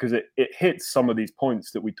argument, because it hits some of these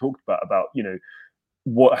points that we talked about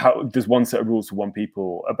how does one set of rules for one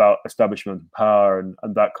people about establishment and power and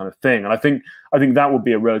that kind of thing. And I think that would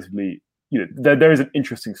be a relatively, there is an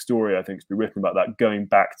interesting story, I think, to be written about that, going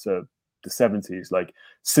back to the 70s, like,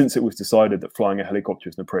 since it was decided that flying a helicopter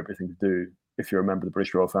is an appropriate thing to do if you're a member of the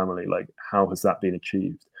British royal family, like, how has that been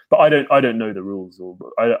achieved? But I don't know the rules, or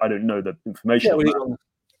I don't know the information.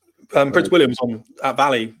 Prince William was at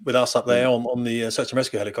Valley with us up there on the search and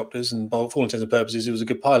rescue helicopters, and by all intents and purposes, he was a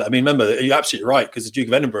good pilot. I mean, remember, you're absolutely right, because the Duke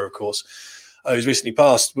of Edinburgh, of course, who's recently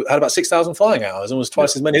passed, had about 6,000 flying hours, almost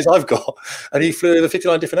twice as many as I've got, and he flew over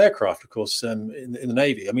 59 different aircraft, of course, in the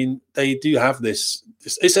Navy. I mean, they do have this.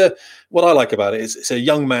 What I like about it is it's a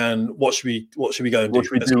young man. What should we go and do? What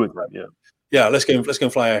should we do with that? Yeah. Yeah, let's go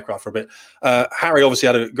and fly aircraft for a bit. Harry obviously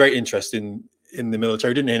had a great interest in the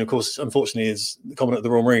military, didn't he? And of course, unfortunately, as the Commandant of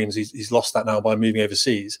the Royal Marines, he's lost that now by moving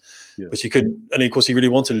overseas. Yeah. But he couldn't, and of course, he really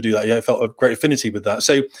wanted to do that. Yeah, he felt a great affinity with that.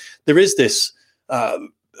 So there is this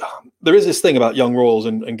thing about young royals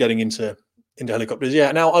and getting into helicopters.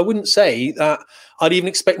 Yeah. Now, I wouldn't say that I'd even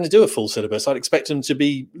expect them to do a full syllabus. I'd expect them to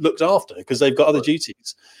be looked after because they've got other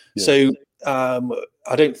duties. Yeah. So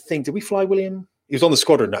I don't think, did we fly William? He was on the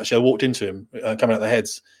squadron, actually. I walked into him coming out the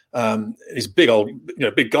heads. He's big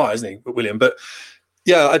guy, isn't he, William? But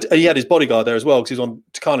yeah, he had his bodyguard there as well, because he was on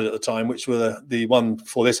Tucano at the time, which were the one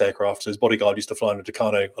for this aircraft. So his bodyguard used to fly on a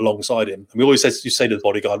Tucano alongside him. And we always say to the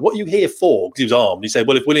bodyguard, "What are you here for?" Because he was armed. He said,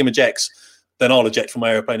 "Well, if William ejects, then I'll eject from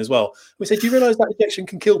my airplane as well." We said, "Do you realise that ejection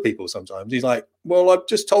can kill people sometimes?" He's like, "Well, I've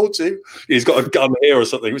just told you." He's got a gun here or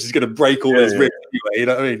something, which is going to break all his ribs anyway. You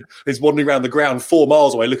know what I mean? He's wandering around the ground 4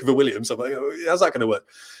 miles away looking for William. So I'm like, how's that going to work?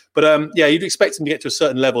 But you'd expect them to get to a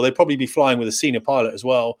certain level. They'd probably be flying with a senior pilot as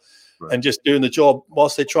well, and just doing the job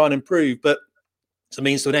whilst they try and improve. But it's a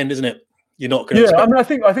means to an end, isn't it? You're not going to. Yeah, I mean, I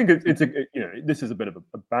think it's this is a bit of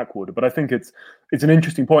a backwater, but I think it's an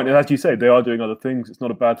interesting point. And as you say, they are doing other things. It's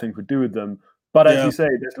not a bad thing to do with them. But as you say,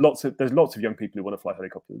 there's lots of young people who want to fly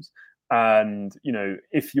helicopters, and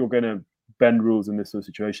if you're going to bend rules in this sort of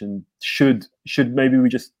situation, should maybe we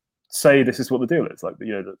just say this is what the deal is? Like,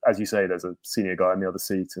 as you say, there's a senior guy in the other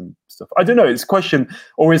seat and stuff. I don't know. It's a question,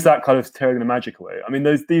 or is that kind of tearing the magic away? I mean,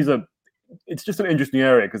 these are. It's just an interesting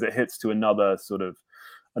area because it hits to another sort of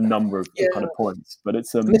a number of kind of points, but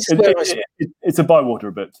it's a bywater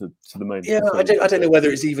a bit to the main. Yeah, I don't know whether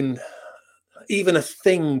it's even a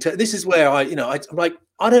thing. This is where I'm like,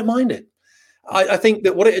 I don't mind it. I think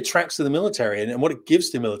that what it attracts to the military and what it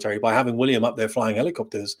gives to the military by having William up there flying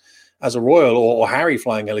helicopters as a royal, or Harry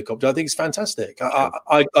flying helicopter, I think it's fantastic.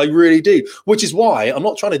 I really do, which is why I'm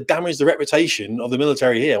not trying to damage the reputation of the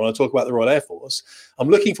military here when I talk about the Royal Air Force. I'm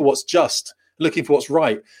looking for what's just, looking for what's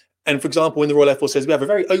right. And for example, when the Royal Air Force says we have a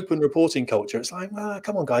very open reporting culture, it's like,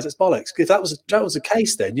 come on, guys, that's bollocks. If that was the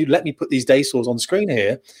case, then you'd let me put these day saws on screen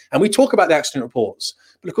here, and we talk about the accident reports.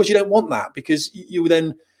 But of course, you don't want that, because you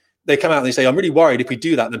then they come out and they say, I'm really worried if we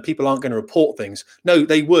do that, then people aren't going to report things. No,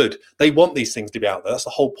 they would. They want these things to be out there. That's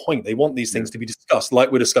the whole point. They want these things to be discussed,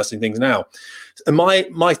 like we're discussing things now. And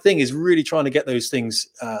my thing is really trying to get those things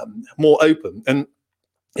more open. And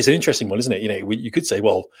it's an interesting one, isn't it? You could say,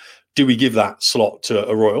 well, do we give that slot to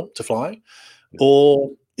a royal to fly,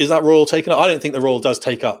 or is that royal taken up? I don't think the royal does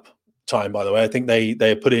take up time, by the way. I think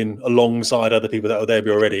they put in alongside other people that were there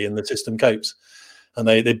already, and the system copes. And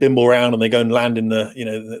they bimble around and they go and land in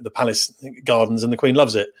the palace gardens, and the Queen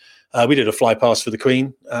loves it. We did a fly past for the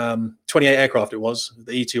Queen, 28 aircraft it was,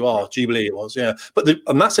 the E2R, Jubilee it was, yeah.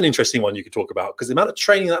 And that's an interesting one you could talk about, because the amount of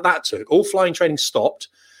training that took, all flying training stopped,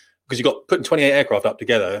 because you got putting 28 aircraft up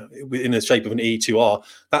together in the shape of an E2R.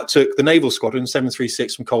 That took the Naval Squadron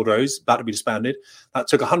 736 from Culdrose, about to be disbanded. That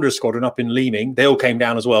took 100 Squadron up in Leeming. They all came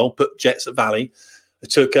down as well, put jets at Valley. It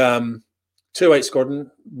took 208 Squadron,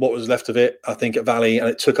 what was left of it, I think, at Valley, and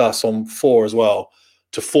it took us on 4 as well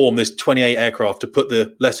to form this 28 aircraft to put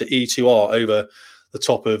the letter E2R over the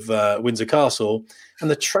top of Windsor Castle. And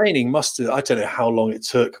the training must have, I don't know how long it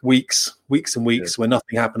took, weeks and weeks, where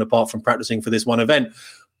nothing happened apart from practicing for this one event.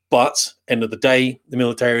 But end of the day, the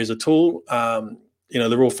military is a tool. The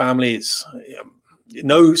royal family, it's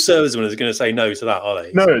no serviceman is going to say no to that, are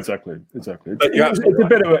they? No, exactly. But it's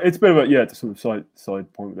a bit of a sort of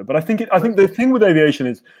side point with it. But I think the thing with aviation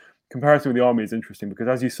is comparison with the army is interesting, because,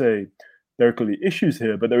 as you say, there are clearly issues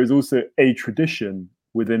here, but there is also a tradition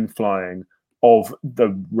within flying of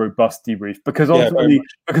the robust debrief, because ultimately,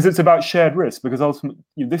 because it's about shared risk. Because ultimately,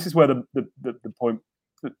 this is where the point.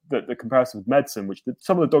 The comparison with medicine, which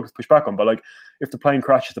some of the dogs push back on, but like, if the plane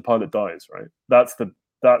crashes, the pilot dies, right? That's the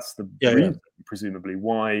reason, presumably,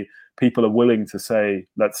 why people are willing to say,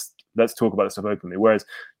 let's talk about this stuff openly. Whereas,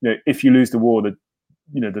 if you lose the war,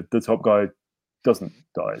 the top guy doesn't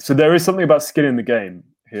die. So there is something about skin in the game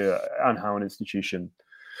here, and how an institution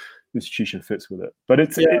fits with it. But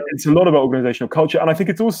it's a lot about organizational culture, and I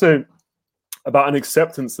think it's also about an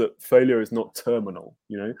acceptance that failure is not terminal.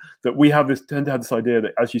 That we tend to have this idea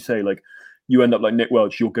that, as you say, like, you end up like Nick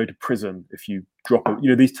Welch, you'll go to prison if you drop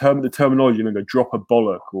the terminology, go drop a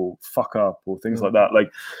bollock or fuck up or things like that.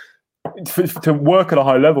 Like, to work at a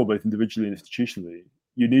high level, both individually and institutionally,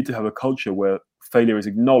 you need to have a culture where failure is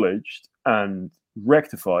acknowledged and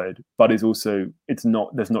rectified, but there's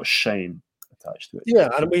not shame attached to it. Yeah,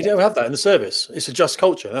 and we don't have that in the service. It's a just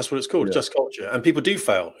culture. That's what it's called, a just culture. And people do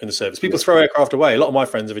fail in the service. People throw aircraft away. A lot of my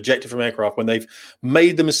friends have ejected from aircraft when they've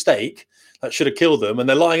made the mistake that should have killed them, and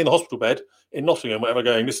they're lying in the hospital bed in Nottingham, whatever,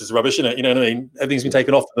 going, this is rubbish, isn't it? You know what I mean? Everything's been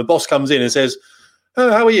taken off. The boss comes in and says,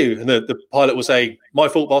 oh, how are you? And the pilot will say, my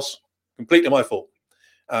fault, boss. Completely my fault.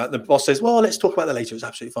 The boss says, well, let's talk about that later. It's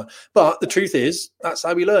absolutely fine. But the truth is, that's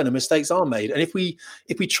how we learn, and mistakes are made. And if we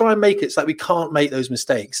try and make it so that we can't make those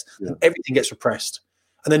mistakes, then everything gets repressed.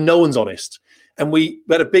 And then no one's honest. And we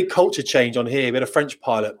had a big culture change on here. We had a French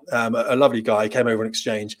pilot, a lovely guy, came over on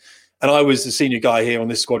exchange. And I was the senior guy here on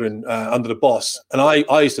this squadron under the boss. And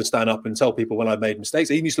I used to stand up and tell people when I made mistakes.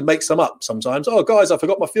 I even used to make some up sometimes. Oh, guys, I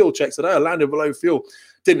forgot my fuel checks today. I landed below fuel.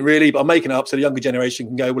 Didn't really, but I'm making it up so the younger generation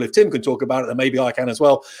can go, well, if Tim can talk about it, then maybe I can as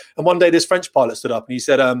well. And one day this French pilot stood up and he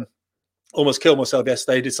said, almost killed myself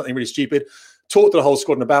yesterday, did something really stupid, talked to the whole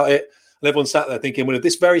squadron about it. And everyone sat there thinking, well, if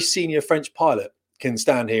this very senior French pilot can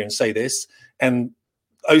stand here and say this, and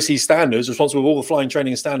OC Standards, responsible for all the flying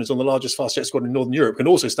training and standards on the largest fast jet squadron in Northern Europe, can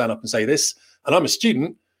also stand up and say this, and I'm a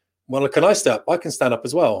student, well, can I stand up? I can stand up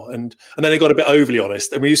as well. And then they got a bit overly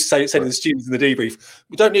honest. And we used to say to the students in the debrief,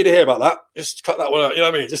 we don't need to hear about that. Just cut that one out. You know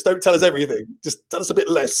what I mean? Just don't tell us everything. Just tell us a bit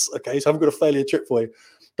less. Okay, so I haven't got a failure trip for you.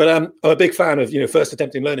 But I'm a big fan of, first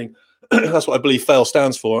attempt in learning. That's what I believe FAIL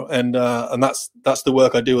stands for. And that's the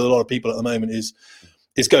work I do with a lot of people at the moment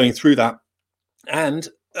is going through that. And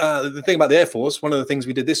the thing about the Air Force, one of the things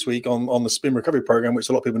we did this week on the spin recovery program, which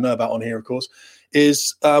a lot of people know about on here, of course,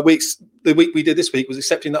 is the week we did this week was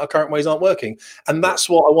accepting that our current ways aren't working. And that's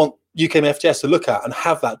what I want UKM FTS to look at and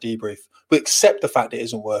have that debrief. We accept the fact it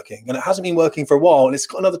isn't working, and it hasn't been working for a while. And it's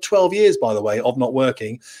got another 12 years, by the way, of not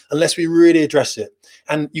working unless we really address it.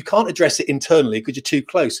 And you can't address it internally because you're too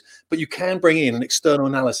close, but you can bring in an external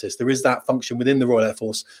analysis. There is that function within the Royal Air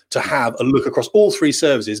Force to have a look across all three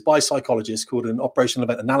services by psychologists called an operational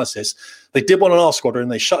event analysis. They did one on our squadron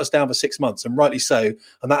and they shut us down for 6 months, and rightly so.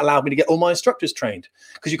 And that allowed me to get all my instructors trained,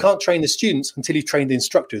 because you can't train the students until you've trained the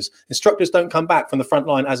instructors. Instructors don't come back from the front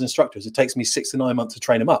line as instructors. It takes me 6 to 9 months to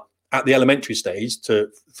train them up at the elementary stage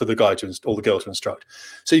for the guy or the girl to instruct.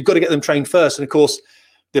 So you've got to get them trained first. And of course,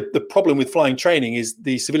 the problem with flying training is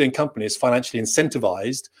the civilian company is financially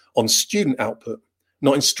incentivized on student output,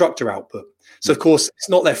 not instructor output. So of course, it's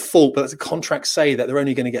not their fault, but the contracts say that they're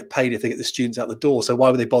only going to get paid if they get the students out the door. So why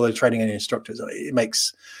would they bother training any instructors?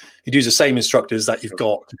 You'd use the same instructors that you've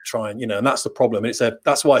got to try and, and that's the problem. And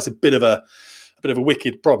that's why it's a bit of a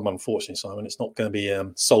wicked problem, unfortunately, Simon. It's not going to be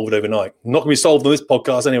solved overnight. Not going to be solved on this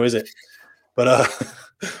podcast anyway, is it? But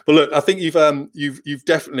look, I think you've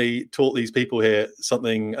definitely taught these people here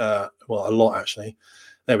something. A lot actually.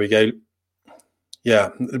 There we go. Yeah,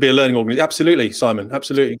 it'll be a learning organization. Absolutely, Simon.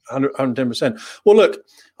 Absolutely, 110%. Well, look,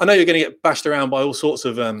 I know you're going to get bashed around by all sorts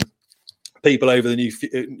of people over the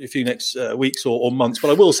few next weeks or months, but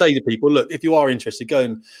I will say to people, look, if you are interested, go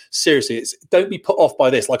and seriously, don't be put off by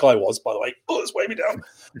this, like I was, by the way. Oh, it's weighing me down.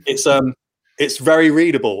 It's very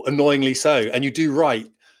readable, annoyingly so, and you do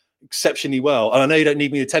write exceptionally well. And I know you don't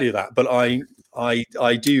need me to tell you that, but I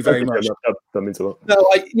do very much. That means a lot. No,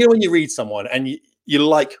 when you read someone and you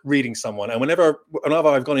like reading someone, and whenever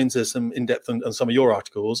I've gone into some in depth on some of your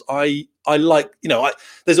articles, I like,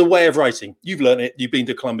 there's a way of writing. You've learned it. You've been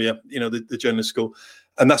to Columbia, the journalist school,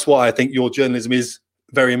 and that's why I think your journalism is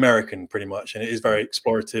very American, pretty much, and it is very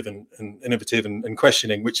explorative and innovative and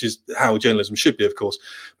questioning, which is how journalism should be, of course.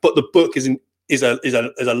 But the book is a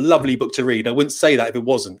lovely book to read. I wouldn't say that if it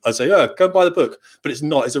wasn't. I'd say, go and buy the book, but it's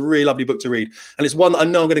not. It's a really lovely book to read, and it's one that I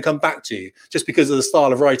know I'm going to come back to just because of the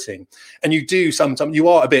style of writing. And you do sometimes, you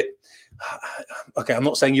are a bit, okay, I'm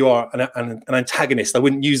not saying you are an antagonist. I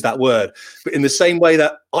wouldn't use that word, but in the same way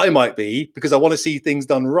that I might be, because I want to see things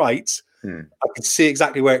done right. I can see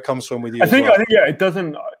exactly where it comes from with you. I think yeah, it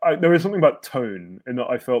doesn't. There is something about tone, in that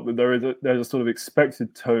I felt that there's a sort of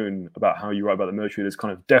expected tone about how you write about the military. There's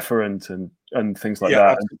kind of deferent and things like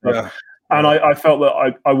that. And I felt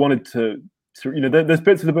that I wanted to there's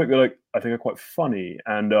bits of the book that I think are quite funny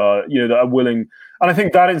and that are willing. And I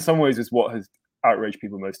think that in some ways is what has outraged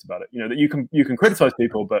people most about it. That you can criticize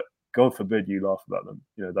people, but God forbid you laugh about them.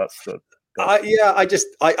 That's the. I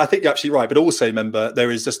think you're absolutely right, but also remember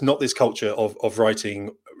there is just not this culture of writing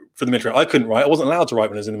for the military. I couldn't write. I wasn't allowed to write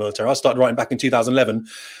when I was in the military. I started writing back in 2011,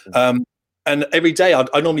 and every day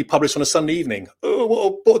I normally publish on a Sunday evening.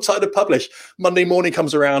 Oh, what time to publish? Monday morning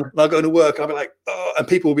comes around, and I go to work. I'll be like, oh, and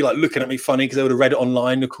people will be like looking at me funny because they would have read it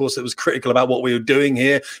online. Of course, it was critical about what we were doing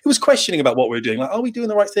here. It was questioning about what we were doing. Like, are we doing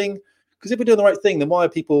the right thing? Because if we're doing the right thing, then why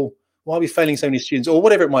are we failing so many students, or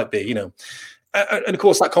whatever it might be? And of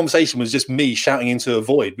course, that conversation was just me shouting into a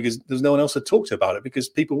void because there's no one else to talk to about it because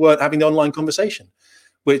people weren't having the online conversation,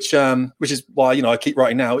 which is why I keep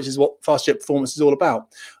writing now, which is what Fast Jet Performance is all about.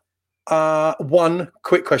 One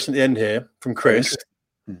quick question at the end here from Chris.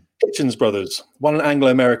 Hitchens brothers, one an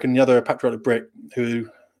Anglo-American, the other a patriotic Brit who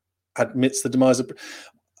admits the demise of.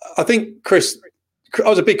 I think Chris. I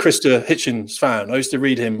was a big Christopher Hitchens fan. I used to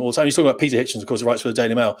read him all the time. He's talking about Peter Hitchens, of course, who writes for the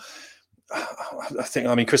Daily Mail.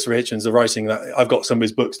 Christopher Hitchens, the writing that I've got some of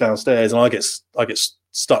his books downstairs, and I get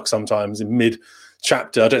stuck sometimes in mid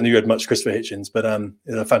chapter. I don't think you read much Christopher Hitchens, but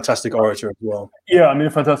he's a fantastic orator as well. Yeah, a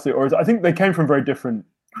fantastic orator. I think they came from very different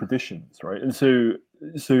traditions, right? And so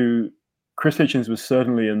Chris Hitchens was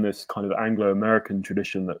certainly in this kind of Anglo-American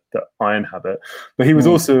tradition that I inhabit, but he was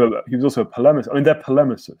also a polemicist. I mean, they're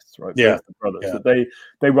polemicists, right? Yeah, the brothers. Yeah. That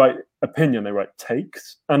they write opinion, they write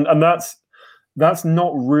takes, and that's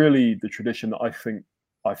not really the tradition that I think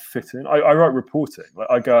I fit in. I write reporting. Like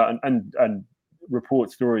I go out and report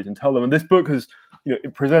stories and tell them. And this book has,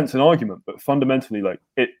 it presents an argument, but fundamentally,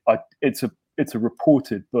 it's a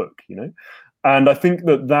reported book, And I think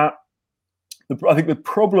I think the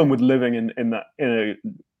problem with living in a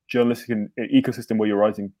journalistic ecosystem where you're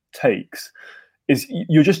writing takes is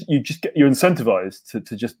you're incentivized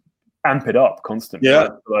to just amp it up constantly. Yeah.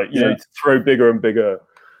 Right? To throw bigger and bigger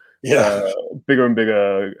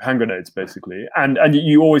hand grenades, basically, and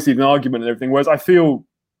you always need an argument and everything. Whereas I feel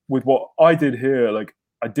with what I did here,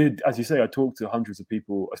 I did, as you say, I talked to hundreds of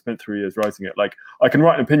people. I spent 3 years writing it. I can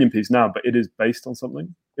write an opinion piece now, but it is based on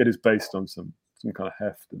something. It is based on some kind of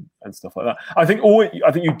heft and stuff like that. I think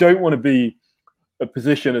you don't want to be a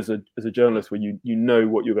position as a journalist where you know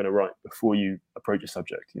what you're going to write before you approach a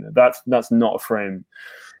subject. That's not a frame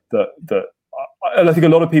that. And I think a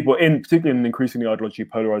lot of people, particularly in an increasingly ideologically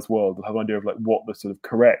polarized world, will have an idea of what the sort of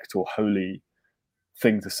correct or holy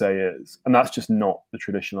thing to say is, and that's just not the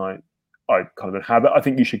tradition I kind of inhabit. I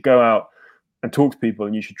think you should go out and talk to people,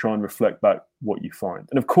 and you should try and reflect back what you find.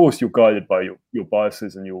 And of course, you're guided by your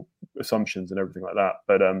biases and your assumptions and everything like that.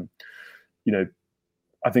 But I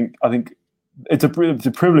think it's a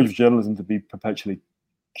privilege of journalism to be perpetually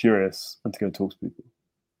curious and to go talk to people.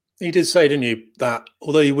 You did say, didn't you, that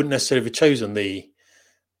although you wouldn't necessarily have chosen the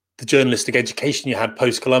journalistic education you had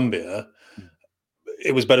post Columbia,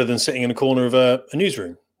 it was better than sitting in a corner of a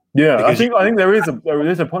newsroom. Yeah, I think there is a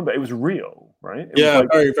point, but it was real, right? It was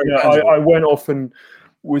very, very. I went off and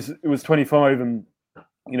was 25, and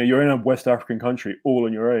you're in a West African country all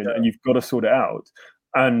on your own, and you've got to sort it out.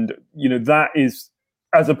 And that is,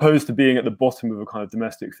 as opposed to being at the bottom of a kind of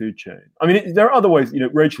domestic food chain. I mean, there are other ways.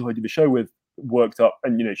 Rachel, who I did the show with, worked up,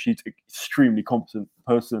 and she's an extremely competent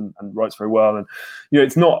person and writes very well, and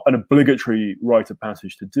it's not an obligatory rite of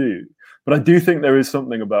passage to do, but I do think there is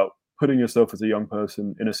something about putting yourself as a young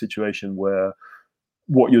person in a situation where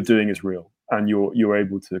what you're doing is real and you're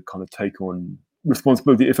able to kind of take on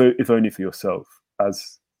responsibility, if only for yourself,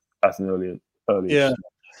 as an earlier. Yeah.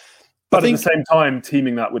 But at the same time,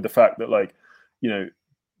 teaming that with the fact that, like, you know,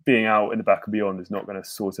 being out in the back of beyond is not going to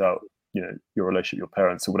sort out, you know, your relationship, your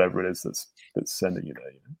parents, or whatever it is that's sending you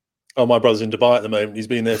there. You know? Oh, my brother's in Dubai at the moment. He's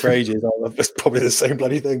been there for ages. It's probably the same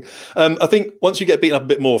bloody thing. I think once you get beaten up a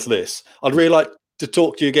bit more for this, I'd really like to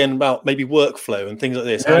talk to you again about maybe workflow and things like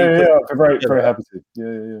this. Yeah, I'm very happy to.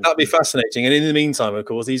 Yeah. That'd be fascinating. And in the meantime, of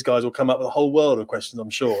course, these guys will come up with a whole world of questions,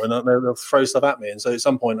 I'm sure, and they'll throw stuff at me. And so at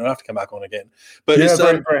some point, I'll have to come back on again. But yeah, it's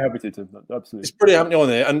very happy to. Absolutely, it's pretty happening on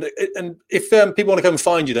there. And if people want to come and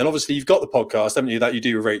find you, then obviously you've got the podcast, haven't you? That you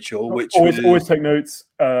do with Rachel, which always take notes,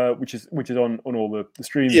 which is on all the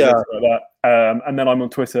streams, and like that. And then I'm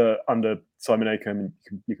on Twitter under Simon Acomb.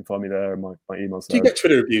 You can find me there. My email's there. Do you get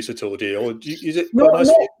Twitter abuse at all, do you? Or is it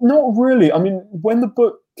not really. I mean, when the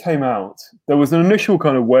book came out, there was an initial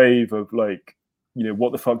kind of wave of, like, you know,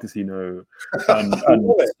 what the fuck does he know, and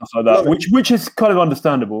stuff like that, which is kind of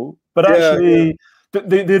understandable. But actually,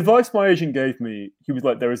 the advice my agent gave me, he was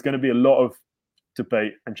like, there is going to be a lot of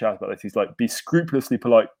debate and chat about this. He's like, be scrupulously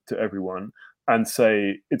polite to everyone and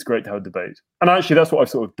say it's great to have a debate. And actually, that's what I've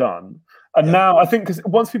sort of done. And now I think, because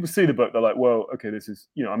once people see the book, they're like, well, okay, this is,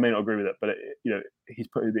 you know, I may not agree with it, but you know, he's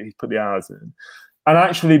put the hours in. And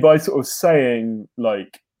actually, by sort of saying,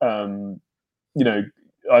 like, you know,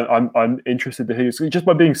 I'm interested to hear you, just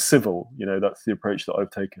by being civil, you know, that's the approach that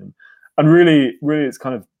I've taken. And really, it's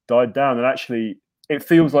kind of died down. And actually, it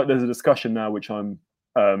feels like there's a discussion now, which I'm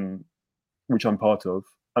part of,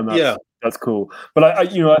 and that's cool. But I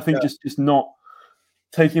think just not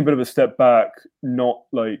taking a bit of a step back, not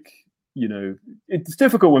like, you know, it's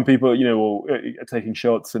difficult when people, you know, are taking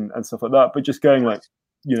shots and stuff like that, but just going, like,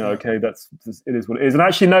 you know, okay, it is what it is. And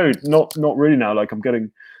actually, no, not really now. Like, I'm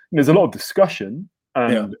getting, there's a lot of discussion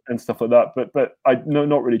and stuff like that, but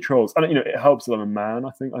not really trolls. And, you know, it helps that I'm a man.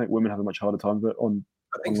 I think women have a much harder time with it online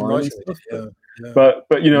and stuff.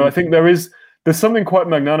 But you know, I think there's something quite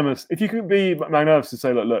magnanimous. If you can be magnanimous to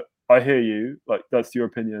say, like, look, I hear you, like, that's your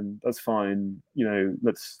opinion, that's fine. You know,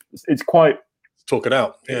 it's quite, talk it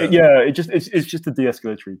out. It's just a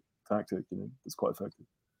de-escalatory tactic. You know, it's quite effective.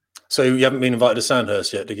 So you haven't been invited to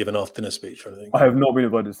Sandhurst yet to give an after-dinner speech or anything? I have not been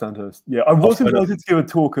invited to Sandhurst. Yeah, I was invited to give a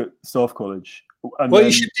talk at Staff College. Well,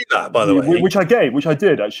 you should do that, by the way. Which I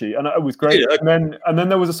did actually, and it was great. And then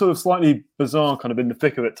there was a sort of slightly bizarre kind of in the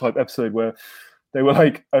thick of it type episode where they were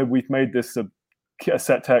like, oh, we've made this a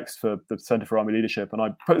set text for the Centre for Army Leadership, and I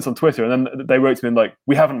put this on Twitter, and then they wrote to me and, like,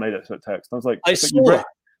 we haven't made it a set text. And I was like,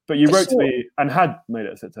 but you wrote to me and had made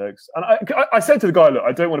it a set text. And I said to the guy, look,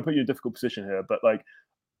 I don't want to put you in a difficult position here, but, like,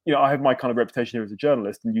 you know, I have my kind of reputation here as a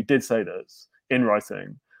journalist, and you did say this in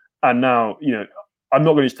writing, and now, you know, I'm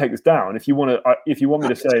not going to just take this down. If you want me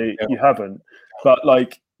to say you haven't, but,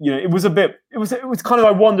 like, you know, it was kind of,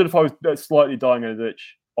 I wondered if I was slightly dying in a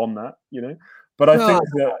ditch on that, you know, but I think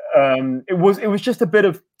that it was just a bit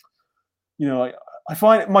of, you know, like, I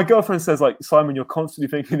find my girlfriend says, like, Simon, you're constantly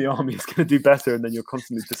thinking the army is going to do better, and then you're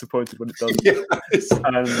constantly disappointed when it doesn't.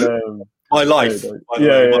 And my life.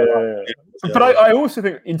 But I also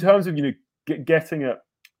think, in terms of, you know, getting at,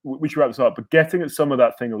 we should wrap this up, but getting at some of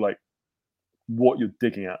that thing of, like, what you're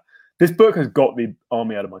digging at. This book has got the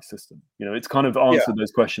army out of my system. You know, it's kind of answered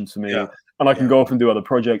those questions for me, and I can go off and do other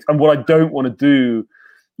projects. And what I don't want to do,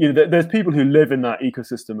 you know, there's people who live in that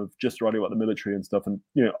ecosystem of just writing about the military and stuff, and,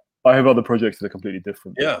 you know, I have other projects that are completely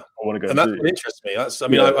different. Yeah, I want to go. And that's what interests me. I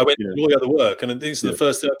went through all the other work, and this is the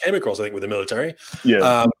first thing I came across, I think, with the military.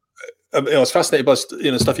 Yeah. I was fascinated by,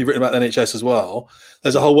 you know, stuff you've written about the NHS as well.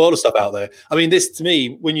 There's a whole world of stuff out there. I mean, this, to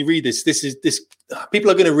me, when you read this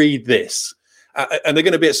people are going to read this. And they're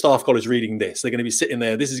going to be at Staff College reading this. They're going to be sitting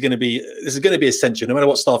there. This is going to be essential. No matter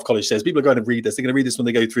what Staff College says, people are going to read this. They're going to read this when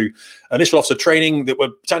they go through initial officer training. That were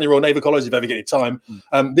Britannia Royal Naval College, if you ever get any time.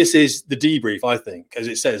 This is the debrief, I think, as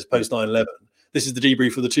it says, post 9/11. This is the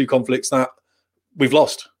debrief of the two conflicts that we've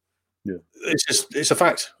lost. Yeah, it's a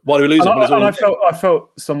fact. Why do we lose it? And I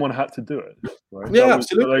felt someone had to do it. Right? Yeah,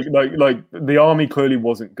 absolutely. Like the army clearly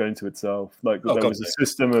wasn't going to itself. Like there was a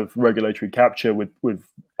system of regulatory capture with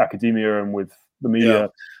academia and with the media,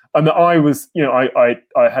 and that I was, you know,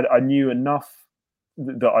 I knew enough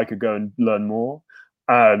that I could go and learn more,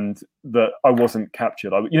 and that I wasn't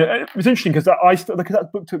captured. You know, it was interesting because that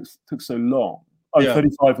book took so long. I'm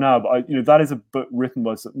 35 now, but that is a book written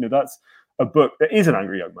by, you know, that's a book that is an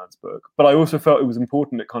angry young man's book, but I also felt it was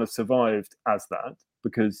important it kind of survived as that,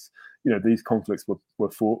 because, you know, these conflicts were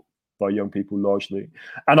fought by young people largely,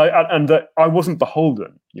 and that I wasn't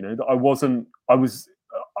beholden, you know, that I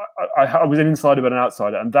I was an insider but an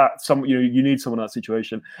outsider, and that you need someone in that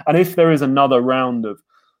situation. And if there is another round of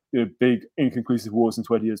big inconclusive wars in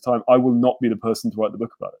 20 years' time, I will not be the person to write the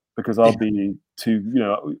book about it, because I'll be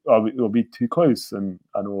too, I'll be too close and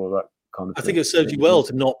all of that kind of thing. I think it serves you well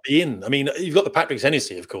to not be in. I mean, you've got the Patrick's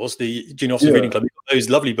Hennessy, of course, the Junior Officers Reading Club. You've got those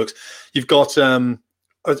lovely books. You've got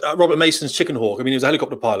Robert Mason's Chicken Hawk. I mean, he was a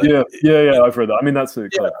helicopter pilot. Yeah, I've read that. I mean, that's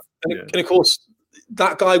and of course,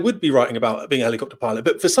 that guy would be writing about being a helicopter pilot.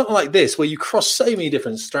 But for something like this, where you cross so many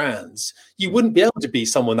different strands, you wouldn't be able to be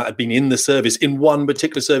someone that had been in the service, in one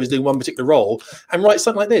particular service, doing one particular role, and write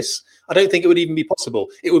something like this. I don't think it would even be possible.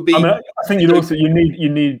 It would be. I think you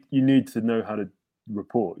need to know how to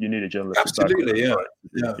report. You need a journalist. Absolutely, yeah.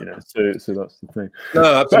 So that's the thing.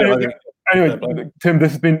 No, absolutely. Anyway, Tim,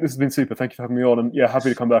 this has been super. Thank you for having me on, and happy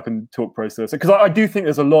to come back and talk process, because I do think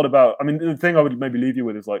there's a lot about. I mean, the thing I would maybe leave you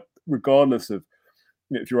with is, like, regardless of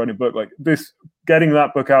if you're writing a book like this, getting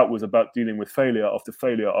that book out was about dealing with failure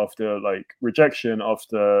after like rejection,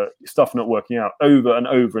 after stuff not working out, over and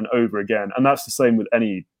over and over again. And that's the same with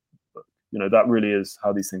any book. That really is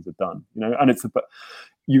how these things are done. And it's about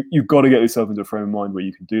you've got to get yourself into a frame of mind where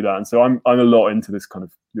you can do that. And so I'm a lot into this kind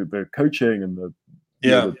of the coaching and the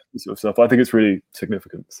sort of stuff. I think it's really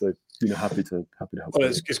significant. So happy to help. Well,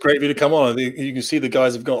 it's great of you to come on. You can see the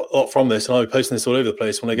guys have got a lot from this, and I'll be posting this all over the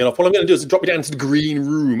place when I get off. What I'm going to do is drop you down to the green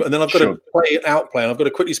room, and then I've got to play an outplay, and I've got to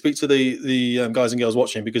quickly speak to the guys and girls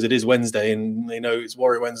watching, because it is Wednesday, and they know it's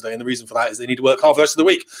Warrior Wednesday, and the reason for that is they need to work half the rest of the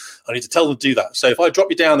week. I need to tell them to do that. So if I drop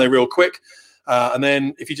you down there real quick, and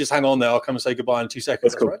then if you just hang on there, I'll come and say goodbye in 2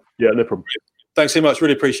 seconds. That's cool. Right? Yeah, no problem. Thanks so much.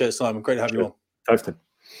 Really appreciate it, Simon. Great to have you on. Thanks, Tim.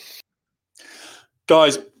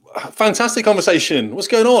 Guys, fantastic conversation. What's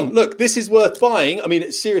going on? Look, this is worth buying. I mean,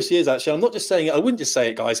 it seriously is, actually. I'm not just saying it. I wouldn't just say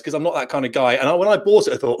it, guys, because I'm not that kind of guy. And when I bought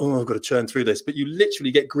it, I thought, I've got to churn through this. But you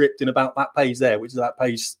literally get gripped in about that page there, which is that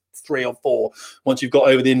page 3 or 4, once you've got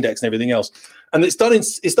over the index and everything else. And it's done in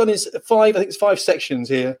 5, I think it's 5 sections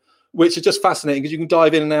here, which are just fascinating because you can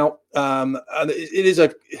dive in and out. And I think it's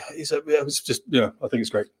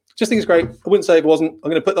great. Just think it's great. I wouldn't say it wasn't. I'm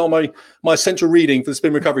going to put that on my central reading for the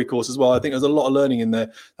spin recovery course as well. I think there's a lot of learning in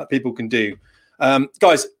there that people can do.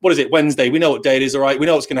 Guys, what is it? Wednesday. We know what day it is, all right? We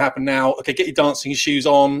know what's going to happen now. Okay, get your dancing shoes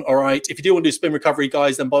on, all right? If you do want to do spin recovery,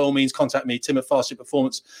 guys, then by all means, contact me,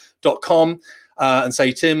 tim@fastshipperformance.com, and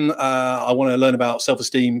say, Tim, I want to learn about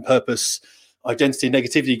self-esteem, purpose, identity, and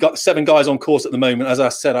negativity. Got 7 guys on course at the moment. As I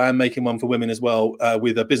said, I am making one for women as well,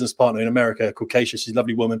 with a business partner in America called Keisha. She's a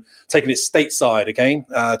lovely woman, taking it stateside again.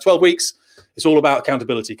 12 weeks. It's all about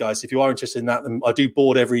accountability, guys. If you are interested in that, then I do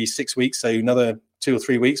board every 6 weeks. So another 2 or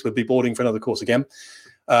 3 weeks, we'll be boarding for another course again.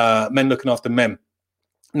 Men looking after men.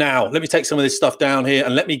 Now, let me take some of this stuff down here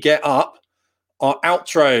and let me get up our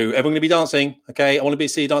outro. Everyone going to be dancing. Okay. I want to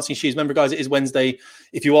see dancing shoes. Remember, guys, it is Wednesday.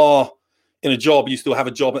 If you are in a job, you still have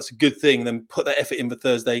a job, that's a good thing. Then put that effort in for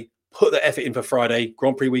Thursday, put that effort in for Friday,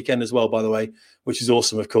 Grand Prix weekend as well, by the way, which is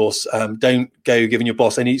awesome, of course. Don't go giving your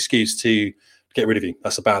boss any excuse to get rid of you.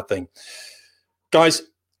 That's a bad thing. Guys,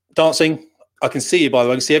 dancing, I can see you, by the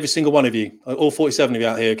way. I can see every single one of you, all 47 of you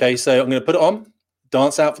out here, okay? So I'm going to put it on,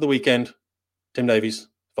 dance out for the weekend. Tim Davies,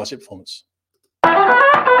 Fast Ship Performance.